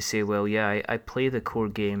game, they say, well, yeah, I play the core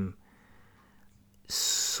game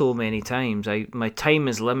so many times. My time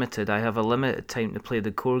is limited. I have a limited time to play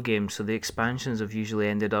the core game, so the expansions have usually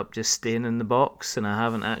ended up just staying in the box, and I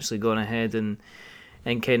haven't actually gone ahead and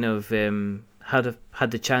kind of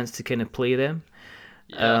had the chance to kind of play them.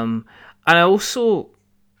 Yeah. And I also,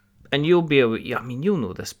 and you'll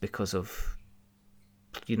know this because of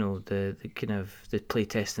the kind of the play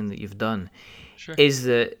testing that you've done. Sure. Is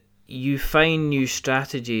that you find new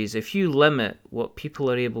strategies. If you limit what people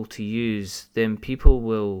are able to use, then people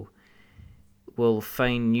will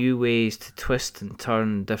find new ways to twist and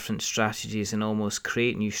turn different strategies and almost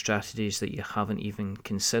create new strategies that you haven't even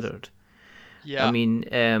considered. Yeah. I mean,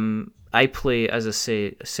 I play, as I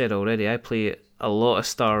said already, I play a lot of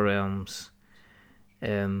Star Realms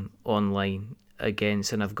online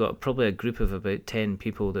against, and I've got probably a group of about 10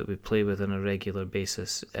 people that we play with on a regular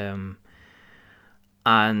basis.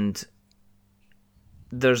 And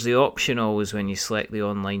there's the option always when you select the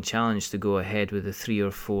online challenge to go ahead with the 3 or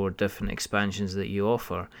 4 different expansions that you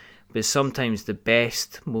offer. But sometimes the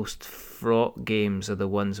best, most fraught games are the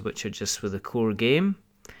ones which are just for the core game,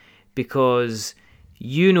 because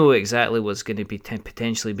you know exactly what's going to be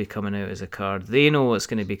potentially be coming out as a card. They know what's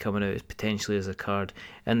going to be coming out potentially as a card,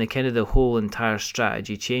 and the whole entire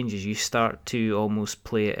strategy changes. You start to almost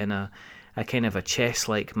play it in a kind of a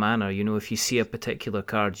chess-like manner. If you see a particular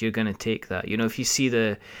card, you're going to take that. If you see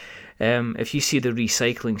the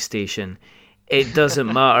recycling station, it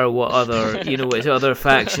doesn't matter what which other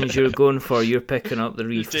factions you're going for. You're picking up the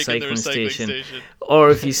recycling station. Or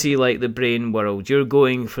if you see like the brain world, you're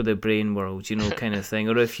going for the brain world, kind of thing.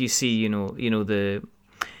 Or if you see, anything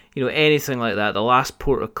like that, the last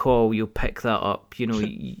port of call, you'll pick that up.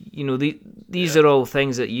 These are all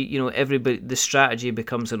things that everybody. The strategy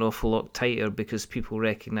becomes an awful lot tighter because people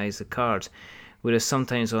recognise the cards. Whereas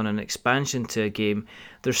sometimes on an expansion to a game,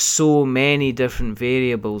 there's so many different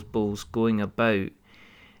variables going about,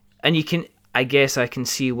 and I guess I can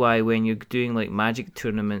see why when you're doing like Magic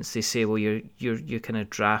tournaments, they say, well, you're kind of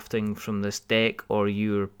drafting from this deck, or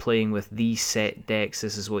you're playing with these set decks.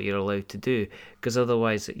 This is what you're allowed to do, because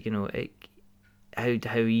otherwise, how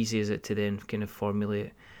easy is it to then kind of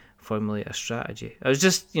formulate a strategy? I was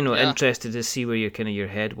just interested to see where your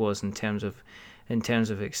head was in terms of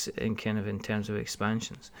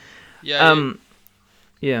expansions. Yeah.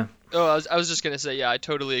 Yeah. Oh, I was just gonna say, yeah, I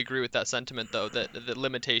totally agree with that sentiment, though, that the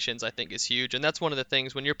limitations I think is huge, and that's one of the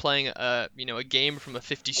things when you're playing a game from a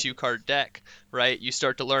 52 card deck, right? You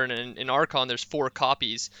start to learn, and in Archon there's 4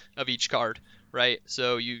 copies of each card, right?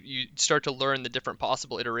 So you start to learn the different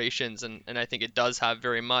possible iterations, and I think it does have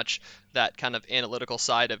very much that kind of analytical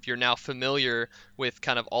side of you're now familiar with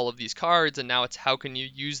kind of all of these cards, and now it's how can you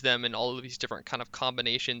use them in all of these different kind of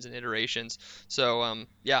combinations and iterations. So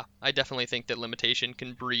yeah, I definitely think that limitation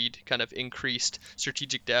can breed kind of increased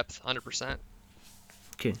strategic depth, 100%.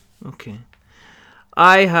 Okay.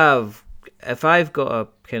 I've got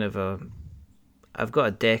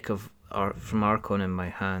a deck of art from Archon in my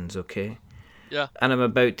hands, okay? Yeah. And I'm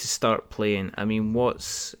about to start playing. I mean,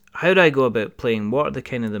 how do I go about playing? What are the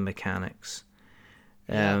kind of the mechanics?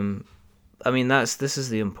 I mean, this is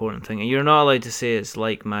the important thing. And you're not allowed to say it's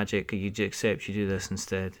like Magic, or you accept you do this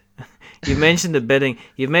instead. You've mentioned the bidding.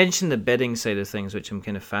 You've mentioned the bidding side of things, which I'm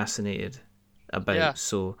kind of fascinated about. Yeah.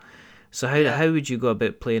 So how would you go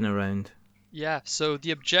about playing around? Yeah, so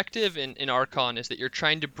the objective in Archon is that you're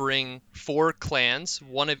trying to bring 4 clans,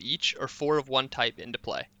 1 of each or 4 of one type, into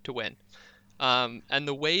play to win. And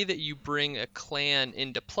the way that you bring a clan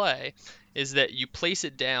into play is that you place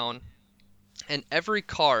it down, and every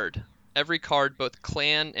card, both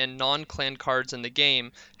clan and non-clan cards in the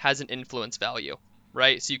game, has an influence value,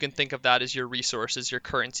 right? So you can think of that as your resources, your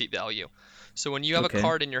currency value. So when you have a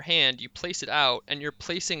card in your hand, you place it out, and you're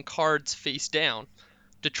placing cards face down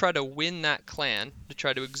to try to win that clan, to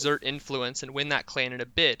try to exert influence and win that clan in a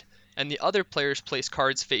bid. And the other players place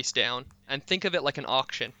cards face down, and think of it like an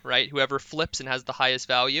auction, right? Whoever flips and has the highest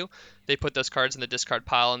value, they put those cards in the discard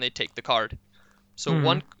pile and they take the card.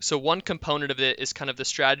 So one component of it is kind of the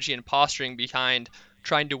strategy and posturing behind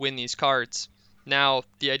trying to win these cards. Now,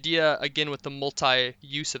 the idea, again, with the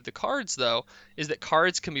multi-use of the cards, though, is that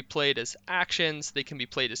cards can be played as actions, they can be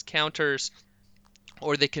played as counters,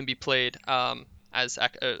 or they can be played as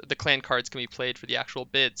the clan cards can be played for the actual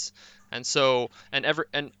bids. And so,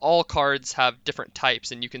 and all cards have different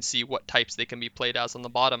types, and you can see what types they can be played as on the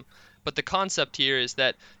bottom. But the concept here is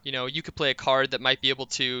that, you could play a card that might be able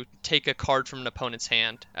to take a card from an opponent's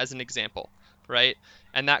hand, as an example, right?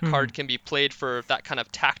 And that card can be played for that kind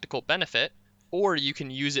of tactical benefit, or you can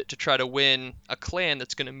use it to try to win a clan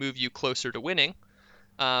that's going to move you closer to winning.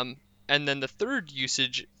 And then the third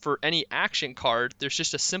usage for any action card, there's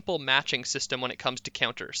just a simple matching system when it comes to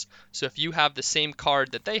counters. So if you have the same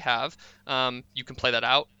card that they have, you can play that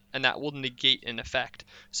out, and that will negate an effect.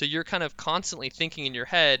 So you're kind of constantly thinking in your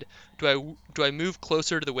head, do I move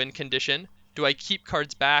closer to the win condition? Do I keep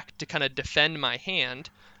cards back to kind of defend my hand?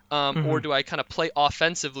 Or do I kind of play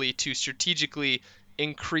offensively to strategically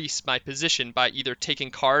increase my position by either taking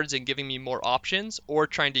cards and giving me more options, or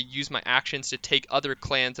trying to use my actions to take other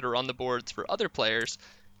clans that are on the boards for other players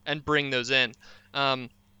and bring those in.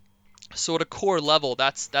 So at a core level,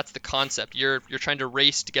 that's the concept. You're trying to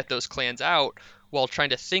race to get those clans out while trying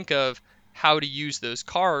to think of how to use those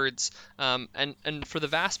cards. And for the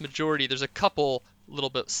vast majority, there's a couple little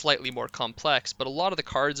bit slightly more complex, but a lot of the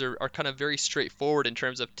cards are kind of very straightforward in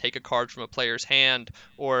terms of take a card from a player's hand,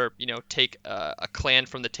 or take a clan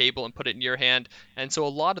from the table and put it in your hand. And so a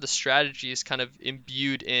lot of the strategy is kind of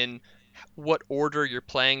imbued in what order you're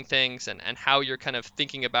playing things, and how you're kind of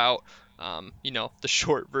thinking about the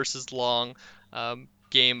short versus long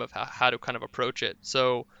game of how to kind of approach it.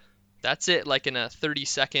 So that's it, like in a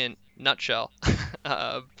 30-second nutshell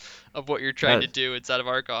of what you're trying to do inside of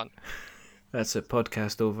Archon. That's it.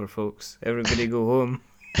 Podcast over, folks. Everybody go home.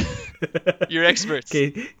 You're experts.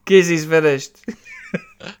 Casey's finished.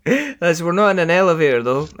 We're not in an elevator,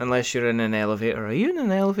 though, unless you're in an elevator. Are you in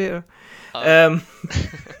an elevator? I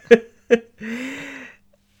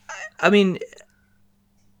mean,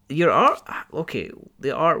 your art. Okay, the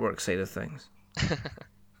artwork side of things.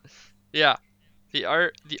 Yeah, the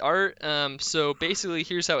art. So basically,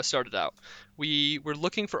 here's how it started out. We were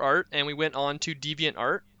looking for art, and we went on to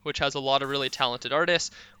DeviantArt, which has a lot of really talented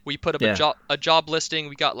artists. We put up a Yeah. job listing.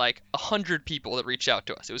 We got like 100 people that reached out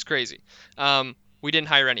to us. It was crazy. We didn't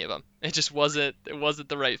hire any of them. It wasn't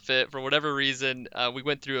the right fit for whatever reason. We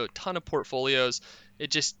went through a ton of portfolios.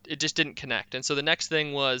 It just didn't connect. And so the next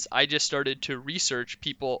thing was I just started to research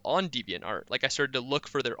people on DeviantArt. Like I started to look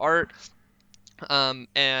for their art,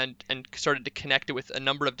 and started to connect it with a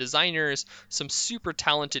number of designers, some super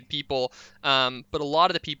talented people. But a lot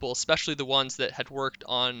of the people, especially the ones that had worked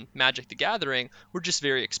on Magic the Gathering, were just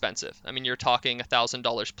very expensive. I mean, you're talking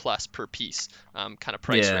 $1,000 plus per piece, kind of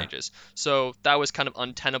price Yeah. ranges. So that was kind of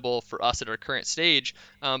untenable for us at our current stage.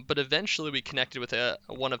 But eventually we connected with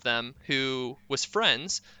one of them who was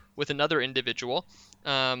friends with another individual.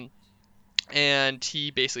 Um, and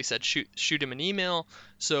he basically said shoot him an email.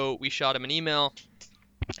 So we shot him an email,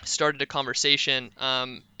 started a conversation,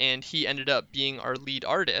 and he ended up being our lead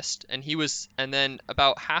artist. And then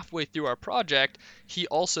about halfway through our project, he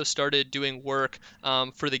also started doing work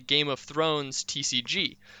for the Game of Thrones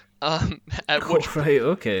TCG. At Oh, which right.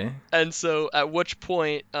 Okay. and so at which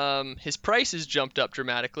point his prices jumped up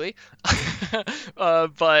dramatically.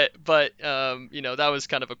 But that was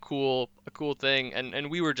kind of a cool thing,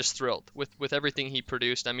 and we were just thrilled with everything he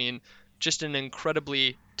produced. I mean, just an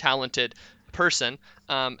incredibly talented person.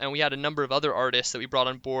 And we had a number of other artists that we brought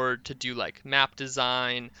on board to do like map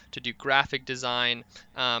design, to do graphic design.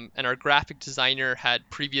 And our graphic designer had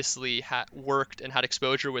previously worked and had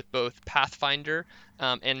exposure with both Pathfinder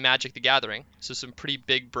and Magic the Gathering, so some pretty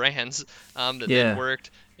big brands that they'd Yeah. worked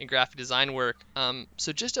in graphic design work.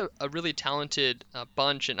 So just a really talented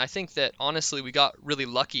bunch, and I think that honestly we got really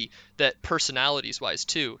lucky that personalities wise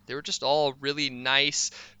too, they were just all really nice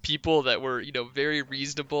people that were very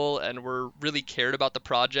reasonable and were really cared about the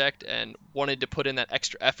project and wanted to put in that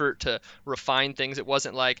extra effort to refine things. It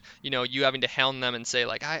wasn't like you having to hound them and say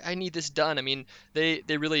like I need this done. I mean, they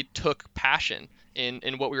really took passion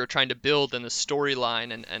in what we were trying to build and the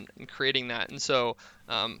storyline and creating that. And so,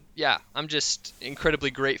 yeah, I'm just incredibly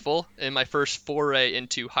grateful in my first foray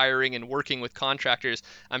into hiring and working with contractors.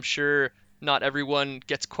 I'm sure not everyone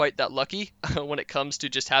gets quite that lucky when it comes to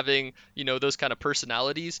just having, those kind of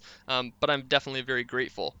personalities. But I'm definitely very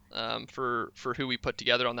grateful for who we put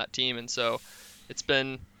together on that team. And so it's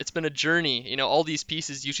been a journey. All these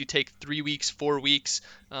pieces usually take 3 weeks, 4 weeks,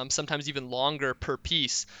 sometimes even longer per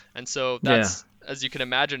piece. And so Yeah. that's, as you can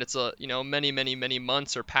imagine, it's many, many, many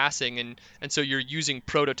months are passing, and so you're using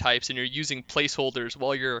prototypes and you're using placeholders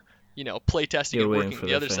while you're playtesting You're and waiting working for the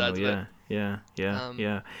the other final. sides of it. Yeah. Yeah. Yeah. Um,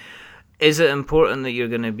 Yeah. Is it important that you're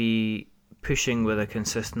going to be pushing with a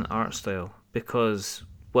consistent art style? Because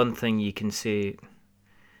one thing you can say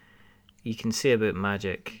about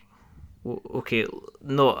Magic. Okay,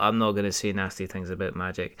 no, I'm not going to say nasty things about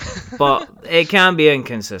Magic, but it can be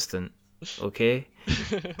inconsistent. Okay,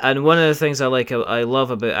 and one of the things I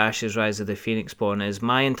love about Ashes Rise of the Phoenix Spawn is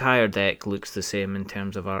my entire deck looks the same in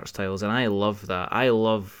terms of art styles, and I love that. I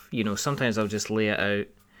love, sometimes I'll just lay it out,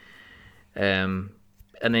 and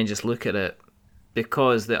then just look at it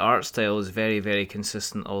because the art style is very, very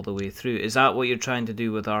consistent all the way through. Is that what you're trying to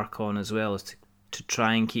do with Archon as well? Is to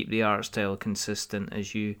try and keep the art style consistent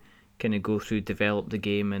as you kind of go through, develop the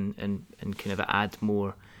game, and kind of add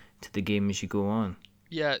more to the game as you go on?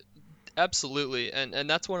 yeah, absolutely. And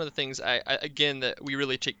that's one of the things again that we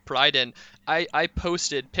really take pride in. I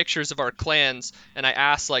posted pictures of our clans, and I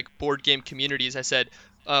asked like board game communities. I said,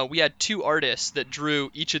 we had two artists that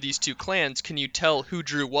drew each of these two clans. Can you tell who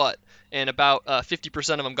drew what? And about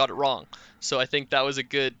 50% of them got it wrong. So I think that was a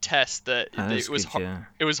good test that That's good, yeah.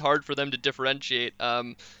 it was hard for them to differentiate.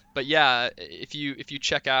 But yeah, if you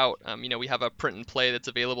check out, we have a print and play that's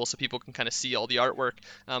available so people can kind of see all the artwork.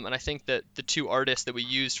 And I think that the two artists that we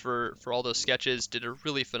used for all those sketches did a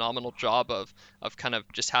really phenomenal job of kind of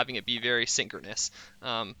just having it be very synchronous.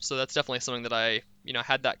 So that's definitely something that I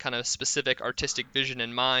had that kind of specific artistic vision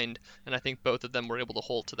in mind, and I think both of them were able to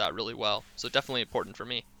hold to that really well. So definitely important for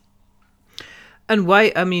me. And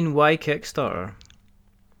why? I mean, why Kickstarter?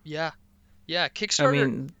 Yeah, yeah, I Kickstarter.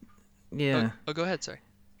 mean, Oh, yeah. oh, go ahead. Sorry.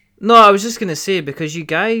 No, I was just gonna say because you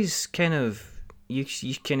guys you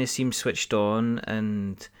kind of seem switched on,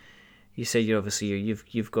 and you said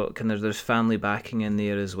you've got kind of there's family backing in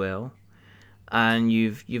there as well, and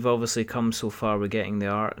you've obviously come so far with getting the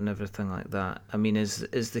art and everything like that. I mean, is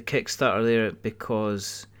the Kickstarter there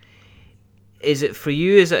because is it for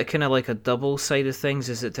you? Is it kind of like a double side of things?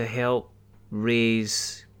 Is it to help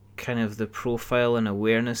raise kind of the profile and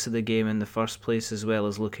awareness of the game in the first place, as well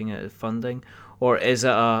as looking at funding? Or is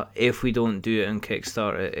it if we don't do it on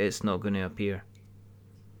Kickstarter, it's not going to appear?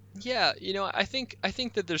 Yeah, I think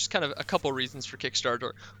that there's kind of a couple reasons for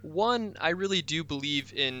Kickstarter. One, I really do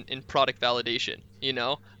believe in product validation.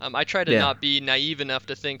 I try to Yeah. not be naive enough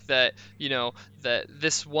to think that that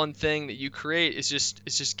this one thing that you create is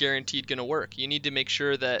just guaranteed going to work. You need to make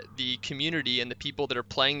sure that the community and the people that are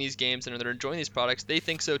playing these games and that are enjoying these products, they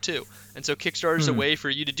think so too. And so Kickstarter is a Hmm. way for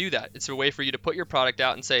you to do that. It's a way for you to put your product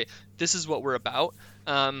out and say, this is what we're about.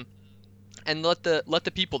 And let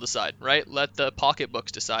the people decide, right? Let the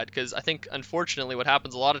pocketbooks decide, because I think unfortunately what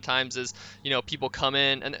happens a lot of times is people come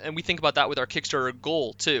in, and we think about that with our Kickstarter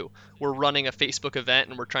goal too. We're running a Facebook event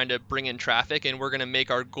and we're trying to bring in traffic, and we're going to make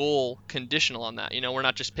our goal conditional on that. We're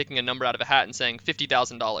not just picking a number out of a hat and saying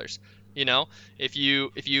 $50,000. If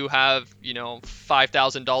you have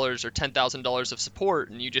 $5,000 or $10,000 of support,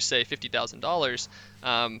 and you just say $50,000,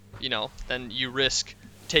 then you risk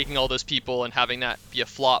taking all those people and having that be a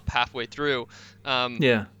flop halfway through. Um,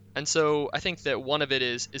 Yeah. and so I think that one of it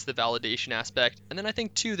is the validation aspect, and then I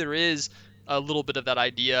think too there is a little bit of that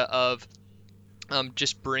idea of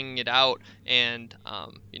just bringing it out and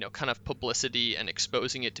kind of publicity and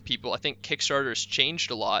exposing it to people. I think Kickstarter's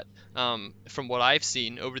changed a lot from what I've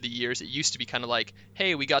seen over the years. It used to be kind of like,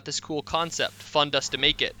 hey, we got this cool concept, fund us to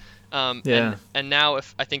make it. And Yeah. and now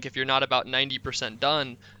if you're not about 90%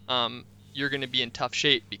 done, you're going to be in tough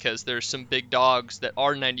shape, because there's some big dogs that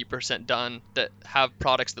are 90% done that have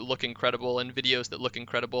products that look incredible and videos that look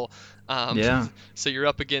incredible. Um, Yeah. so you're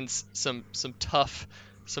up against some tough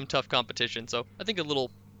competition. So I think a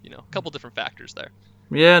couple different factors there.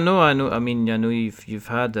 Yeah, no, I know. I mean, I know you've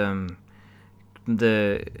had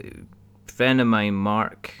the friend of mine,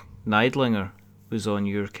 Mark Neidlinger, was on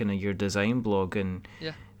your kind of your design blog, and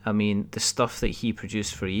Yeah. I mean, the stuff that he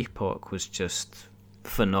produced for Epoch was just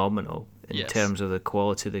phenomenal in Yes. terms of the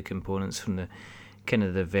quality of the components from the kind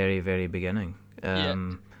of the very, very beginning. Yeah.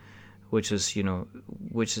 Which is,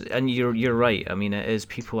 and you're right. I mean, it is,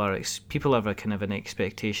 people have a kind of an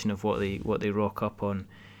expectation of what they rock up on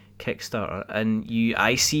Kickstarter, and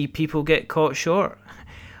I see people get caught short.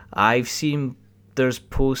 I've seen there's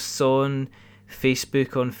posts on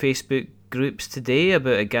Facebook groups today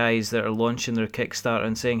about guys that are launching their Kickstarter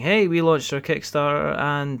and saying, "Hey, we launched our Kickstarter,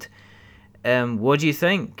 and what do you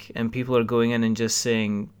think?" And people are going in and just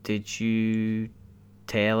saying, "Did you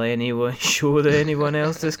tell anyone, show anyone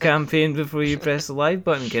else this campaign before you press the live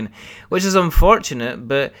button?" Which is unfortunate,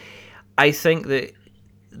 but I think that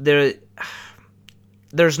there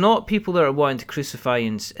there's not people that are wanting to crucify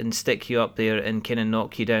and stick you up there and kind of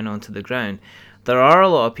knock you down onto the ground. There are a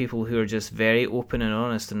lot of people who are just very open and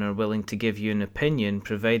honest and are willing to give you an opinion,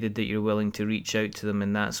 provided that you're willing to reach out to them,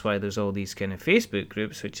 and that's why there's all these kind of Facebook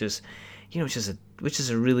groups, which is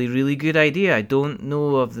a really, really good idea. I don't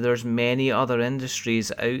know if there's many other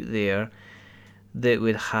industries out there that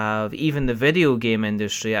would have, even the video game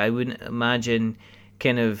industry. I wouldn't imagine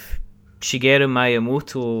kind of Shigeru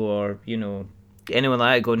Miyamoto or anyone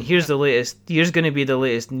like that going, here's going to be the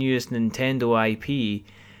latest, newest Nintendo IP,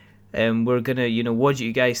 and we're gonna, what do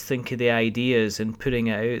you guys think of the ideas, and putting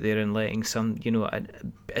it out there and letting some,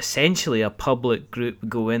 essentially a public group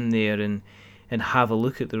go in there and have a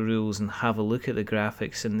look at the rules and have a look at the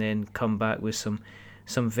graphics, and then come back with some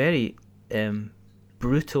very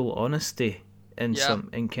brutal honesty in Yeah.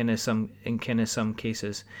 some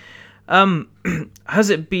cases. Um, has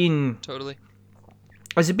it been Totally.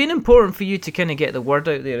 Has it been important for you to kind of get the word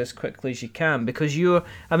out there as quickly as you can? Because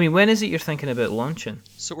when is it you're thinking about launching?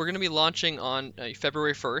 So we're going to be launching on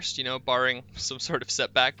February 1st, barring some sort of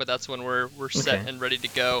setback, but that's when we're set Okay. and ready to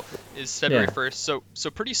go, is February Yeah. 1st. So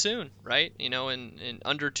pretty soon, right? In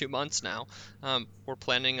under 2 months now, we're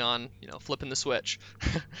planning on, flipping the switch.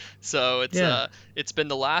 So Yeah. it's been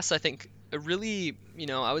the last, I think, really,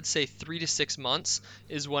 I would say 3 to 6 months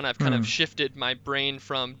is when I've kind Hmm. of shifted my brain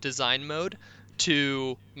from design mode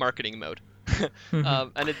to marketing mode.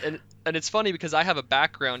 And it's funny because I have a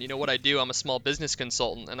background, what I do, I'm a small business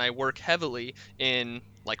consultant, and I work heavily in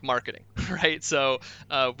like marketing, right? So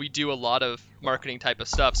we do a lot of marketing type of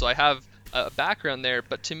stuff. So I have a background there,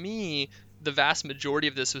 but to me, the vast majority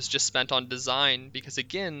of this was just spent on design, because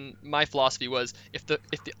again, my philosophy was, if the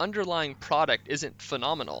underlying product isn't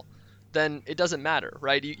phenomenal, then it doesn't matter,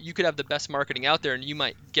 right? You could have the best marketing out there and you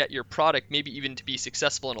might get your product maybe even to be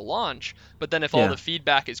successful in a launch, but then if all Yeah. the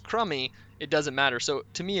feedback is crummy, it doesn't matter. So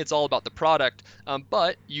to me, it's all about the product.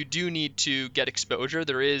 But you do need to get exposure.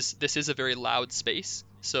 This is a very loud space,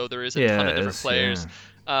 so there is a ton Yeah, of it different is. players. Yeah.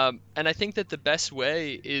 And I think that the best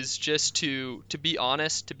way is just to be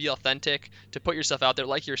honest, to be authentic, to put yourself out there.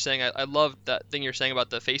 Like you're saying, I love that thing you're saying about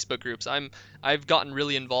the Facebook groups. I've gotten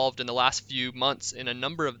really involved in the last few months in a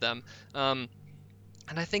number of them. Um,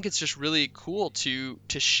 and I think it's just really cool to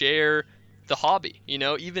share the hobby.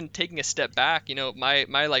 Even taking a step back,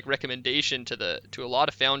 my like recommendation to a lot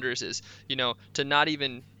of founders is, to not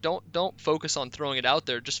even don't focus on throwing it out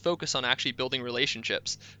there, just focus on actually building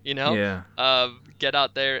relationships. you know Yeah. Get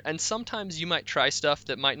out there, and sometimes you might try stuff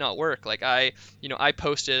that might not work. Like I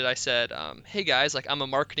posted, I said, hey guys, like I'm a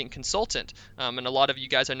marketing consultant, and a lot of you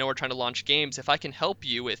guys I know are trying to launch games. If I can help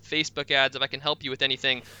you with Facebook ads, if I can help you with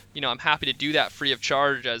anything, I'm happy to do that free of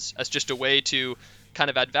charge as just a way to kind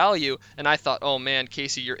of add value. And I thought, oh man,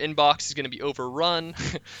 Casey, your inbox is going to be overrun.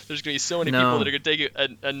 There's going to be so many people No. that are going to take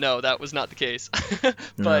it. And no, that was not the case. but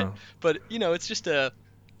No. but it's just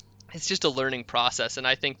a learning process. And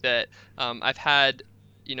I think that I've had,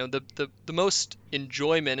 the most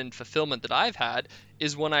enjoyment and fulfillment that I've had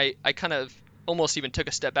is when I kind of almost even took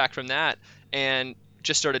a step back from that and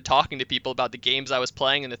just started talking to people about the games I was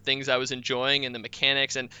playing and the things I was enjoying and the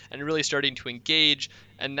mechanics, and really starting to engage.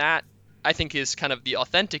 And that, I think, is kind of the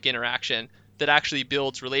authentic interaction that actually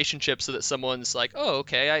builds relationships, so that someone's like, oh,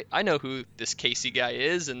 okay, I know who this Casey guy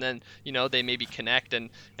is. And then, they maybe connect, and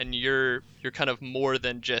you're kind of more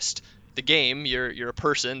than just the game. You're a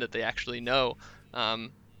person that they actually know.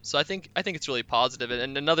 So I think it's really positive.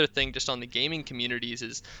 And another thing just on the gaming communities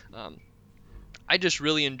is, I just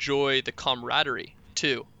really enjoy the camaraderie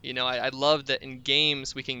too. I love that in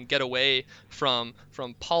games we can get away from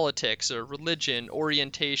politics or religion,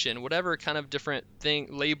 orientation, whatever kind of different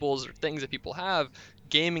labels or things that people have.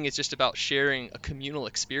 Gaming is just about sharing a communal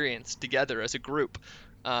experience together as a group.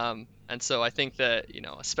 And so I think that,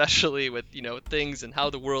 especially with, things and how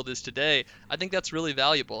the world is today, I think that's really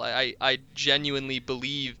valuable. I genuinely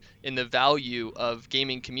believe in the value of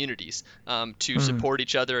gaming communities, to Mm. support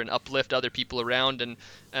each other and uplift other people around,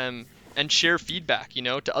 and share feedback,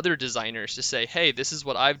 to other designers, to say, hey, this is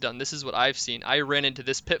what I've done. This is what I've seen. I ran into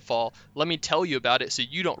this pitfall. Let me tell you about it so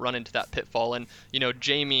you don't run into that pitfall. And,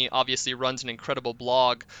 Jamie obviously runs an incredible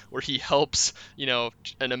blog where he helps,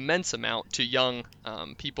 an immense amount to young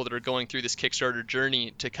people that are going through this Kickstarter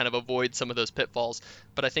journey to kind of avoid some of those pitfalls.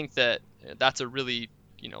 But I think that that's a really,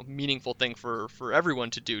 meaningful thing for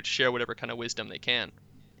everyone to do, to share whatever kind of wisdom they can.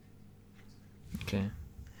 Okay.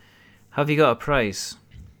 Have you got a price?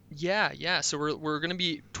 Yeah. So we're gonna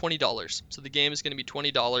be $20. So the game is gonna be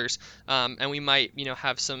 $20, and we might,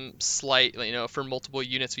 have some slight, for multiple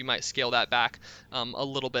units, we might scale that back a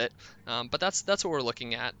little bit. But that's what we're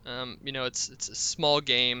looking at. It's a small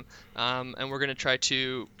game, and we're gonna try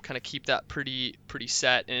to kind of keep that pretty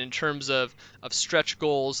set. And in terms of stretch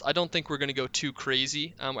goals, I don't think we're gonna go too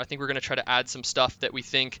crazy. I think we're gonna try to add some stuff that we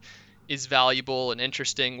think is valuable and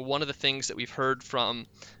interesting. One of the things that we've heard from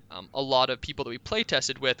a lot of people that we play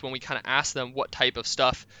tested with, when we kind of asked them what type of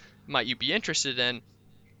stuff might you be interested in,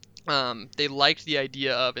 they liked the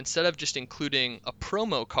idea of, instead of just including a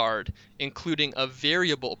promo card, including a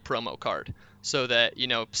variable promo card. So that,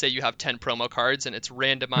 say you have 10 promo cards and it's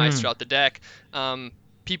randomized Mm. throughout the deck.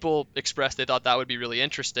 People expressed they thought that would be really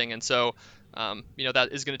interesting. And so, that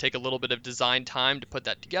is going to take a little bit of design time to put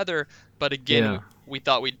that together. But again, Yeah. we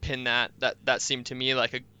thought we'd pin that. That seemed to me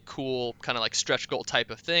like a cool kind of like stretch goal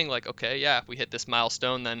type of thing. Like, okay, yeah, if we hit this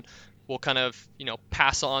milestone, then we'll kind of,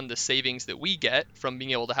 pass on the savings that we get from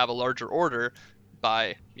being able to have a larger order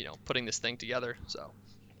by, putting this thing together. So.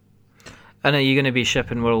 And are you going to be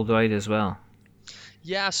shipping worldwide as well?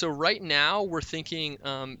 Yeah, so right now we're thinking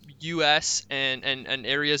U.S. and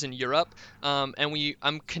areas in Europe, and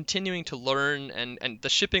I'm continuing to learn, and the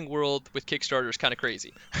shipping world with Kickstarter is kind of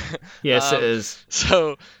crazy. Yes, it um, is.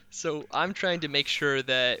 so I'm trying to make sure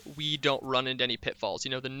that we don't run into any pitfalls.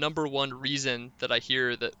 The number one reason that I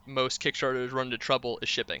hear that most Kickstarters run into trouble is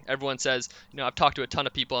shipping. Everyone says, I've talked to a ton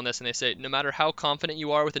of people on this, and they say no matter how confident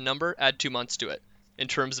you are with a number, add 2 months to it. In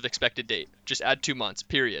terms of expected date, just add 2 months,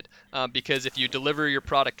 period. Because if you deliver your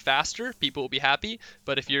product faster, people will be happy.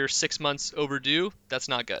 But if you're 6 months overdue, that's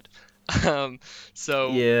not good.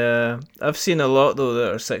 So Yeah, I've seen a lot though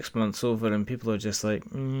that are 6 months over, and people are just like,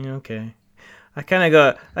 okay. I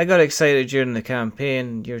got excited during the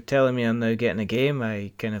campaign. You're telling me I'm now getting a game.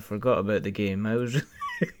 I kind of forgot about the game. I was.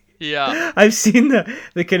 yeah, I've seen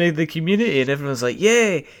the kind of the community, and everyone's like,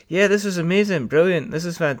 "Yay, yeah, this was amazing, brilliant, this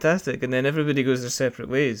is fantastic," and then everybody goes their separate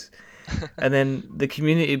ways, and then the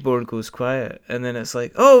community board goes quiet, and then it's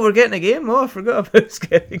like, "Oh, we're getting a game. Oh, I forgot about us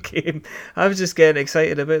getting a game. I was just getting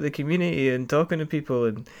excited about the community and talking to people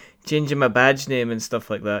and changing my badge name and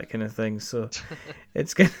stuff like that kind of thing." So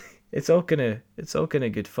it's good. It's all kind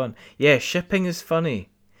of good fun. Yeah, shipping is funny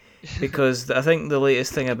because I think the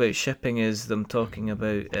latest thing about shipping is them talking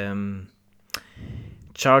about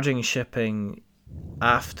charging shipping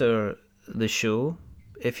after the show,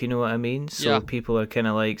 if you know what I mean. So Yeah. people are kind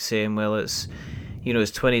of like saying, well, it's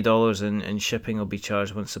it's $20 and shipping will be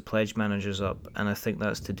charged once the pledge manager's up, and I think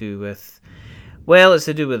that's to do with. Well, it's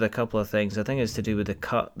to do with a couple of things. I think it's to do with the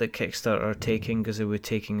cut that Kickstarter are taking because they were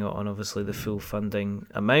taking it on obviously the full funding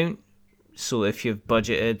amount. So if you've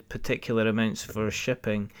budgeted particular amounts for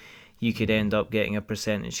shipping, you could end up getting a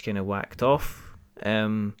percentage kind of whacked off,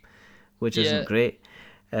 which isn't great.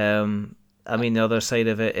 I mean, the other side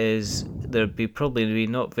of it is probably be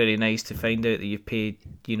not very nice to find out that you've paid,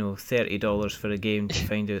 $30 for a game to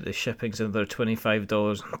find out the shipping's another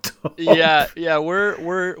 $25 on top. Yeah,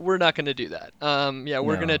 we're not gonna do that.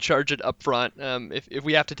 We're gonna No. charge it up front. If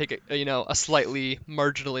we have to take a slightly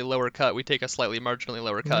marginally lower cut, we take a slightly marginally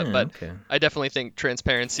lower cut. Yeah, But okay. I definitely think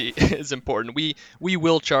transparency is important. We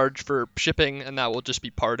will charge for shipping, and that will just be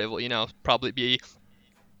part of it. Probably be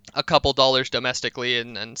a couple dollars domestically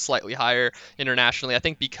and slightly higher internationally. I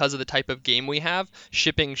think because of the type of game we have,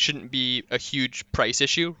 shipping shouldn't be a huge price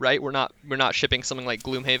issue, right? We're not shipping something like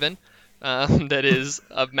Gloomhaven, that is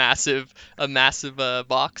a massive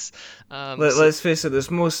box. Let's face it,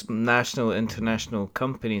 there's most national, international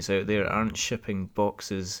companies out there aren't shipping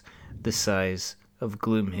boxes the size of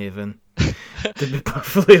Gloomhaven, to be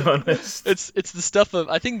perfectly honest. It's the stuff of,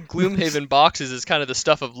 I think Gloomhaven boxes is kind of the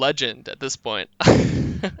stuff of legend at this point.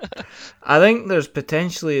 I think they're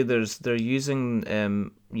using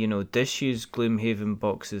disused Gloomhaven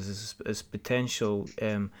boxes as potential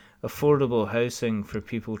affordable housing for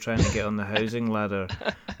people trying to get on the housing ladder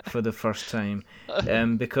for the first time,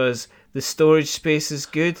 because the storage space is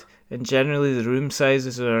good and generally the room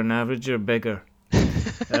sizes are on average are bigger,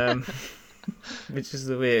 which is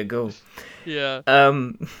the way to go. Yeah.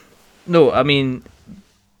 No, I mean,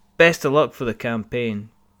 best of luck for the campaign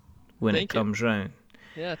when Thank it you. comes round.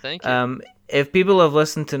 Yeah, thank you. If people have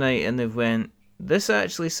listened tonight and they've went, this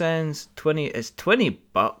actually sounds it's $20,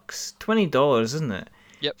 $20, isn't it?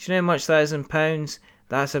 Yep. Do you know how much that is in pounds?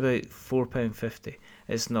 That's about £4.50.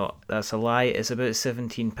 It's not. That's a lie. It's about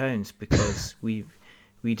 £17 because we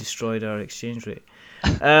destroyed our exchange rate.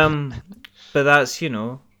 But that's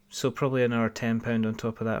so probably another £10 on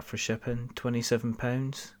top of that for shipping,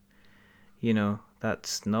 £27.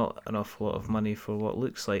 That's not an awful lot of money for what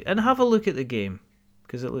looks like. And have a look at the game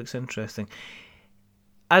because it looks interesting.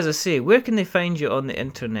 As I say, where can they find you on the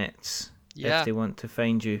internets if they want to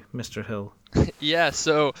find you, Mr. Hill? Yeah,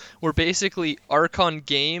 so we're basically Archon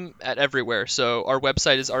Game at everywhere. So our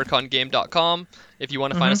website is archongame.com. If you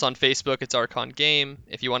want to find us on Facebook, it's Archon Game.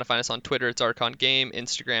 If you want to find us on Twitter, it's Archon Game.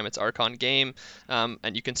 Instagram, it's Archon Game.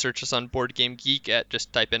 And you can search us on Board Game Geek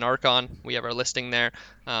just type in Archon. We have our listing there.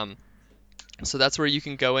 So that's where you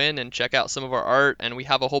can go in and check out some of our art, and we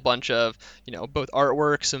have a whole bunch of, both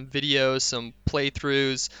artwork, some videos, some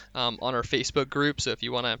playthroughs on our Facebook group. So if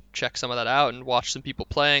you want to check some of that out and watch some people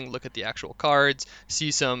playing, look at the actual cards,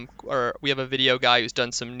 we have a video guy who's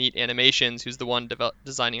done some neat animations, who's the one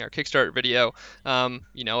designing our Kickstarter video,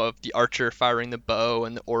 of the archer firing the bow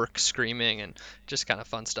and the orc screaming and just kind of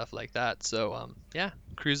fun stuff like that. So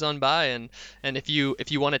cruise on by, and if you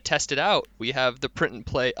want to test it out, we have the print and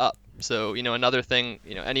play up. So, another thing,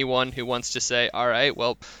 anyone who wants to say, all right,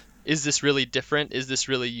 well, is this really different? Is this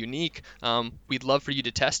really unique? We'd love for you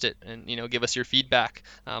to test it and, give us your feedback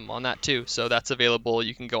on that too. So that's available.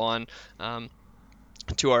 You can go on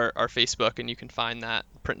to our Facebook and you can find that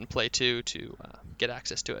print and play too to get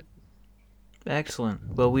access to it.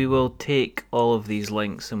 Excellent. Well, we will take all of these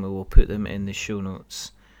links and we will put them in the show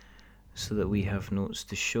notes so that we have notes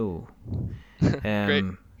to show. Great.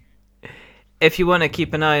 If you want to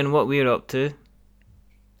keep an eye on what we're up to,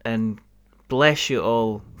 and bless you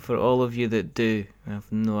all for all of you that do. I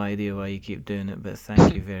have no idea why you keep doing it, but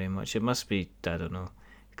thank you very much. It must be, I don't know,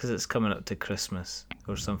 because it's coming up to Christmas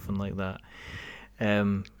or something like that.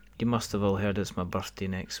 You must have all heard it's my birthday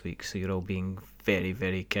next week, so you're all being very,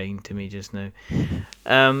 very kind to me just now.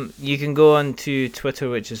 You can go on to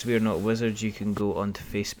Twitter, which is We're Not Wizards. You can go on to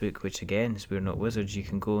Facebook, which again is We're Not Wizards. You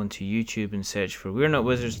can go onto YouTube and search for We're Not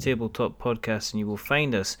Wizards Tabletop Podcast, and you will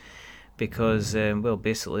find us because,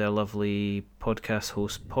 basically our lovely podcast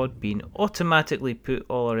host Podbean automatically put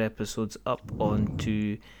all our episodes up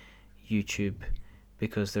onto YouTube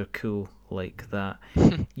because they're cool like that.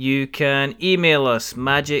 You can email us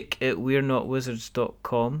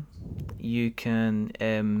magic@we'renotwizards.com. You can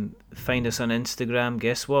find us on Instagram.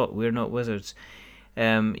 Guess what? We're Not Wizards.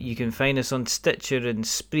 You can find us on Stitcher and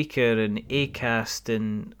Spreaker and Acast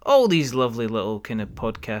and all these lovely little kind of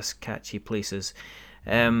podcast catchy places.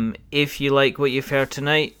 If you like what you've heard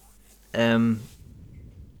tonight, and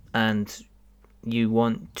you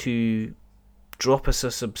want to drop us a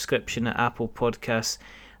subscription at Apple Podcasts,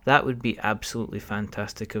 that would be absolutely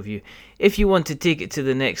fantastic of you. If you want to take it to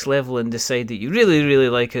the next level and decide that you really, really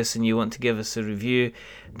like us and you want to give us a review,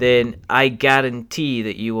 then I guarantee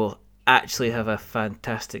that you will actually have a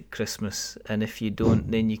fantastic Christmas. And if you don't,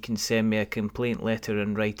 then you can send me a complaint letter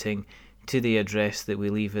in writing to the address that we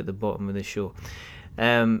leave at the bottom of the show.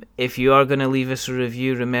 If you are going to leave us a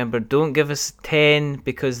review, remember, don't give us 10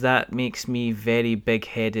 because that makes me very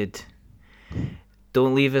big-headed.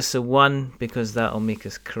 Don't leave us a 1 because that'll make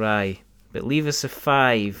us cry. But leave us a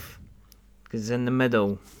 5 because it's in the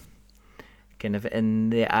middle, kind of in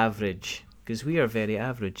the average, because we are very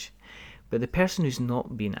average. But the person who's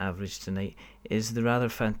not been average tonight is the rather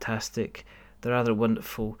fantastic, the rather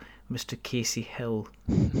wonderful Mr. Casey Hill.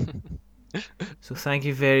 So thank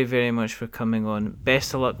you very, very much for coming on.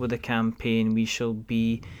 Best of luck with the campaign. We'll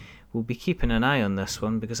be keeping an eye on this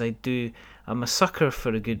one because I'm a sucker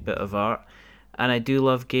for a good bit of art, and I do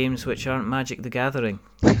love games which aren't Magic the Gathering,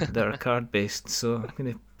 that are card based. So I'm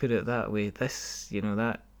going to put it that way.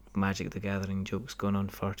 That Magic the Gathering joke's gone on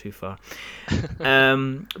far too far.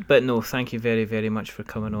 But no, thank you very, very much for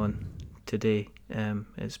coming on today.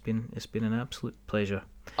 It's been an absolute pleasure.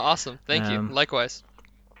 Awesome, thank you. Likewise.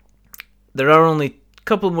 There are only a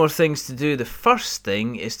couple more things to do. The first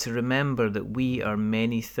thing is to remember that we are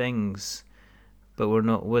many things, but we're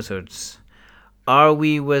not wizards. Are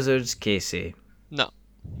we wizards, Casey? No.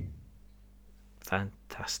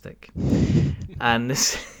 Fantastic. And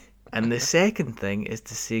the second thing is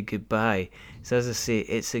to say goodbye. So as I say,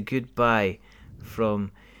 it's a goodbye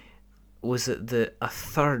from, was it a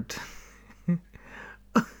third?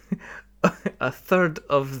 A third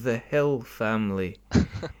of the Hill family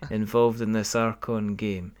involved in this Archon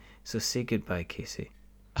game. So say goodbye, Casey.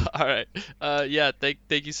 All right.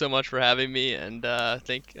 Thank you so much for having me, and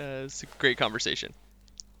it's a great conversation.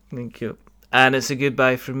 Thank you. And it's a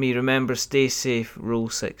goodbye from me. Remember, stay safe, roll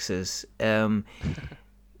 6s.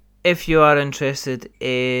 If you are interested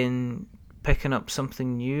in picking up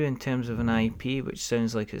something new in terms of an IP, which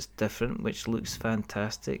sounds like it's different, which looks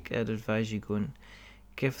fantastic, I'd advise you go and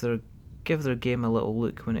give their game a little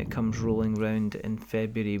look when it comes rolling round in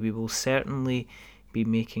February. We will certainly be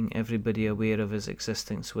making everybody aware of its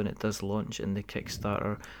existence when it does launch in the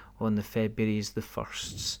Kickstarter on the February's the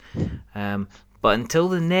 1st. But until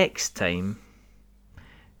the next time,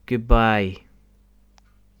 goodbye.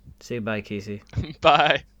 Say bye, Casey.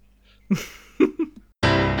 Bye.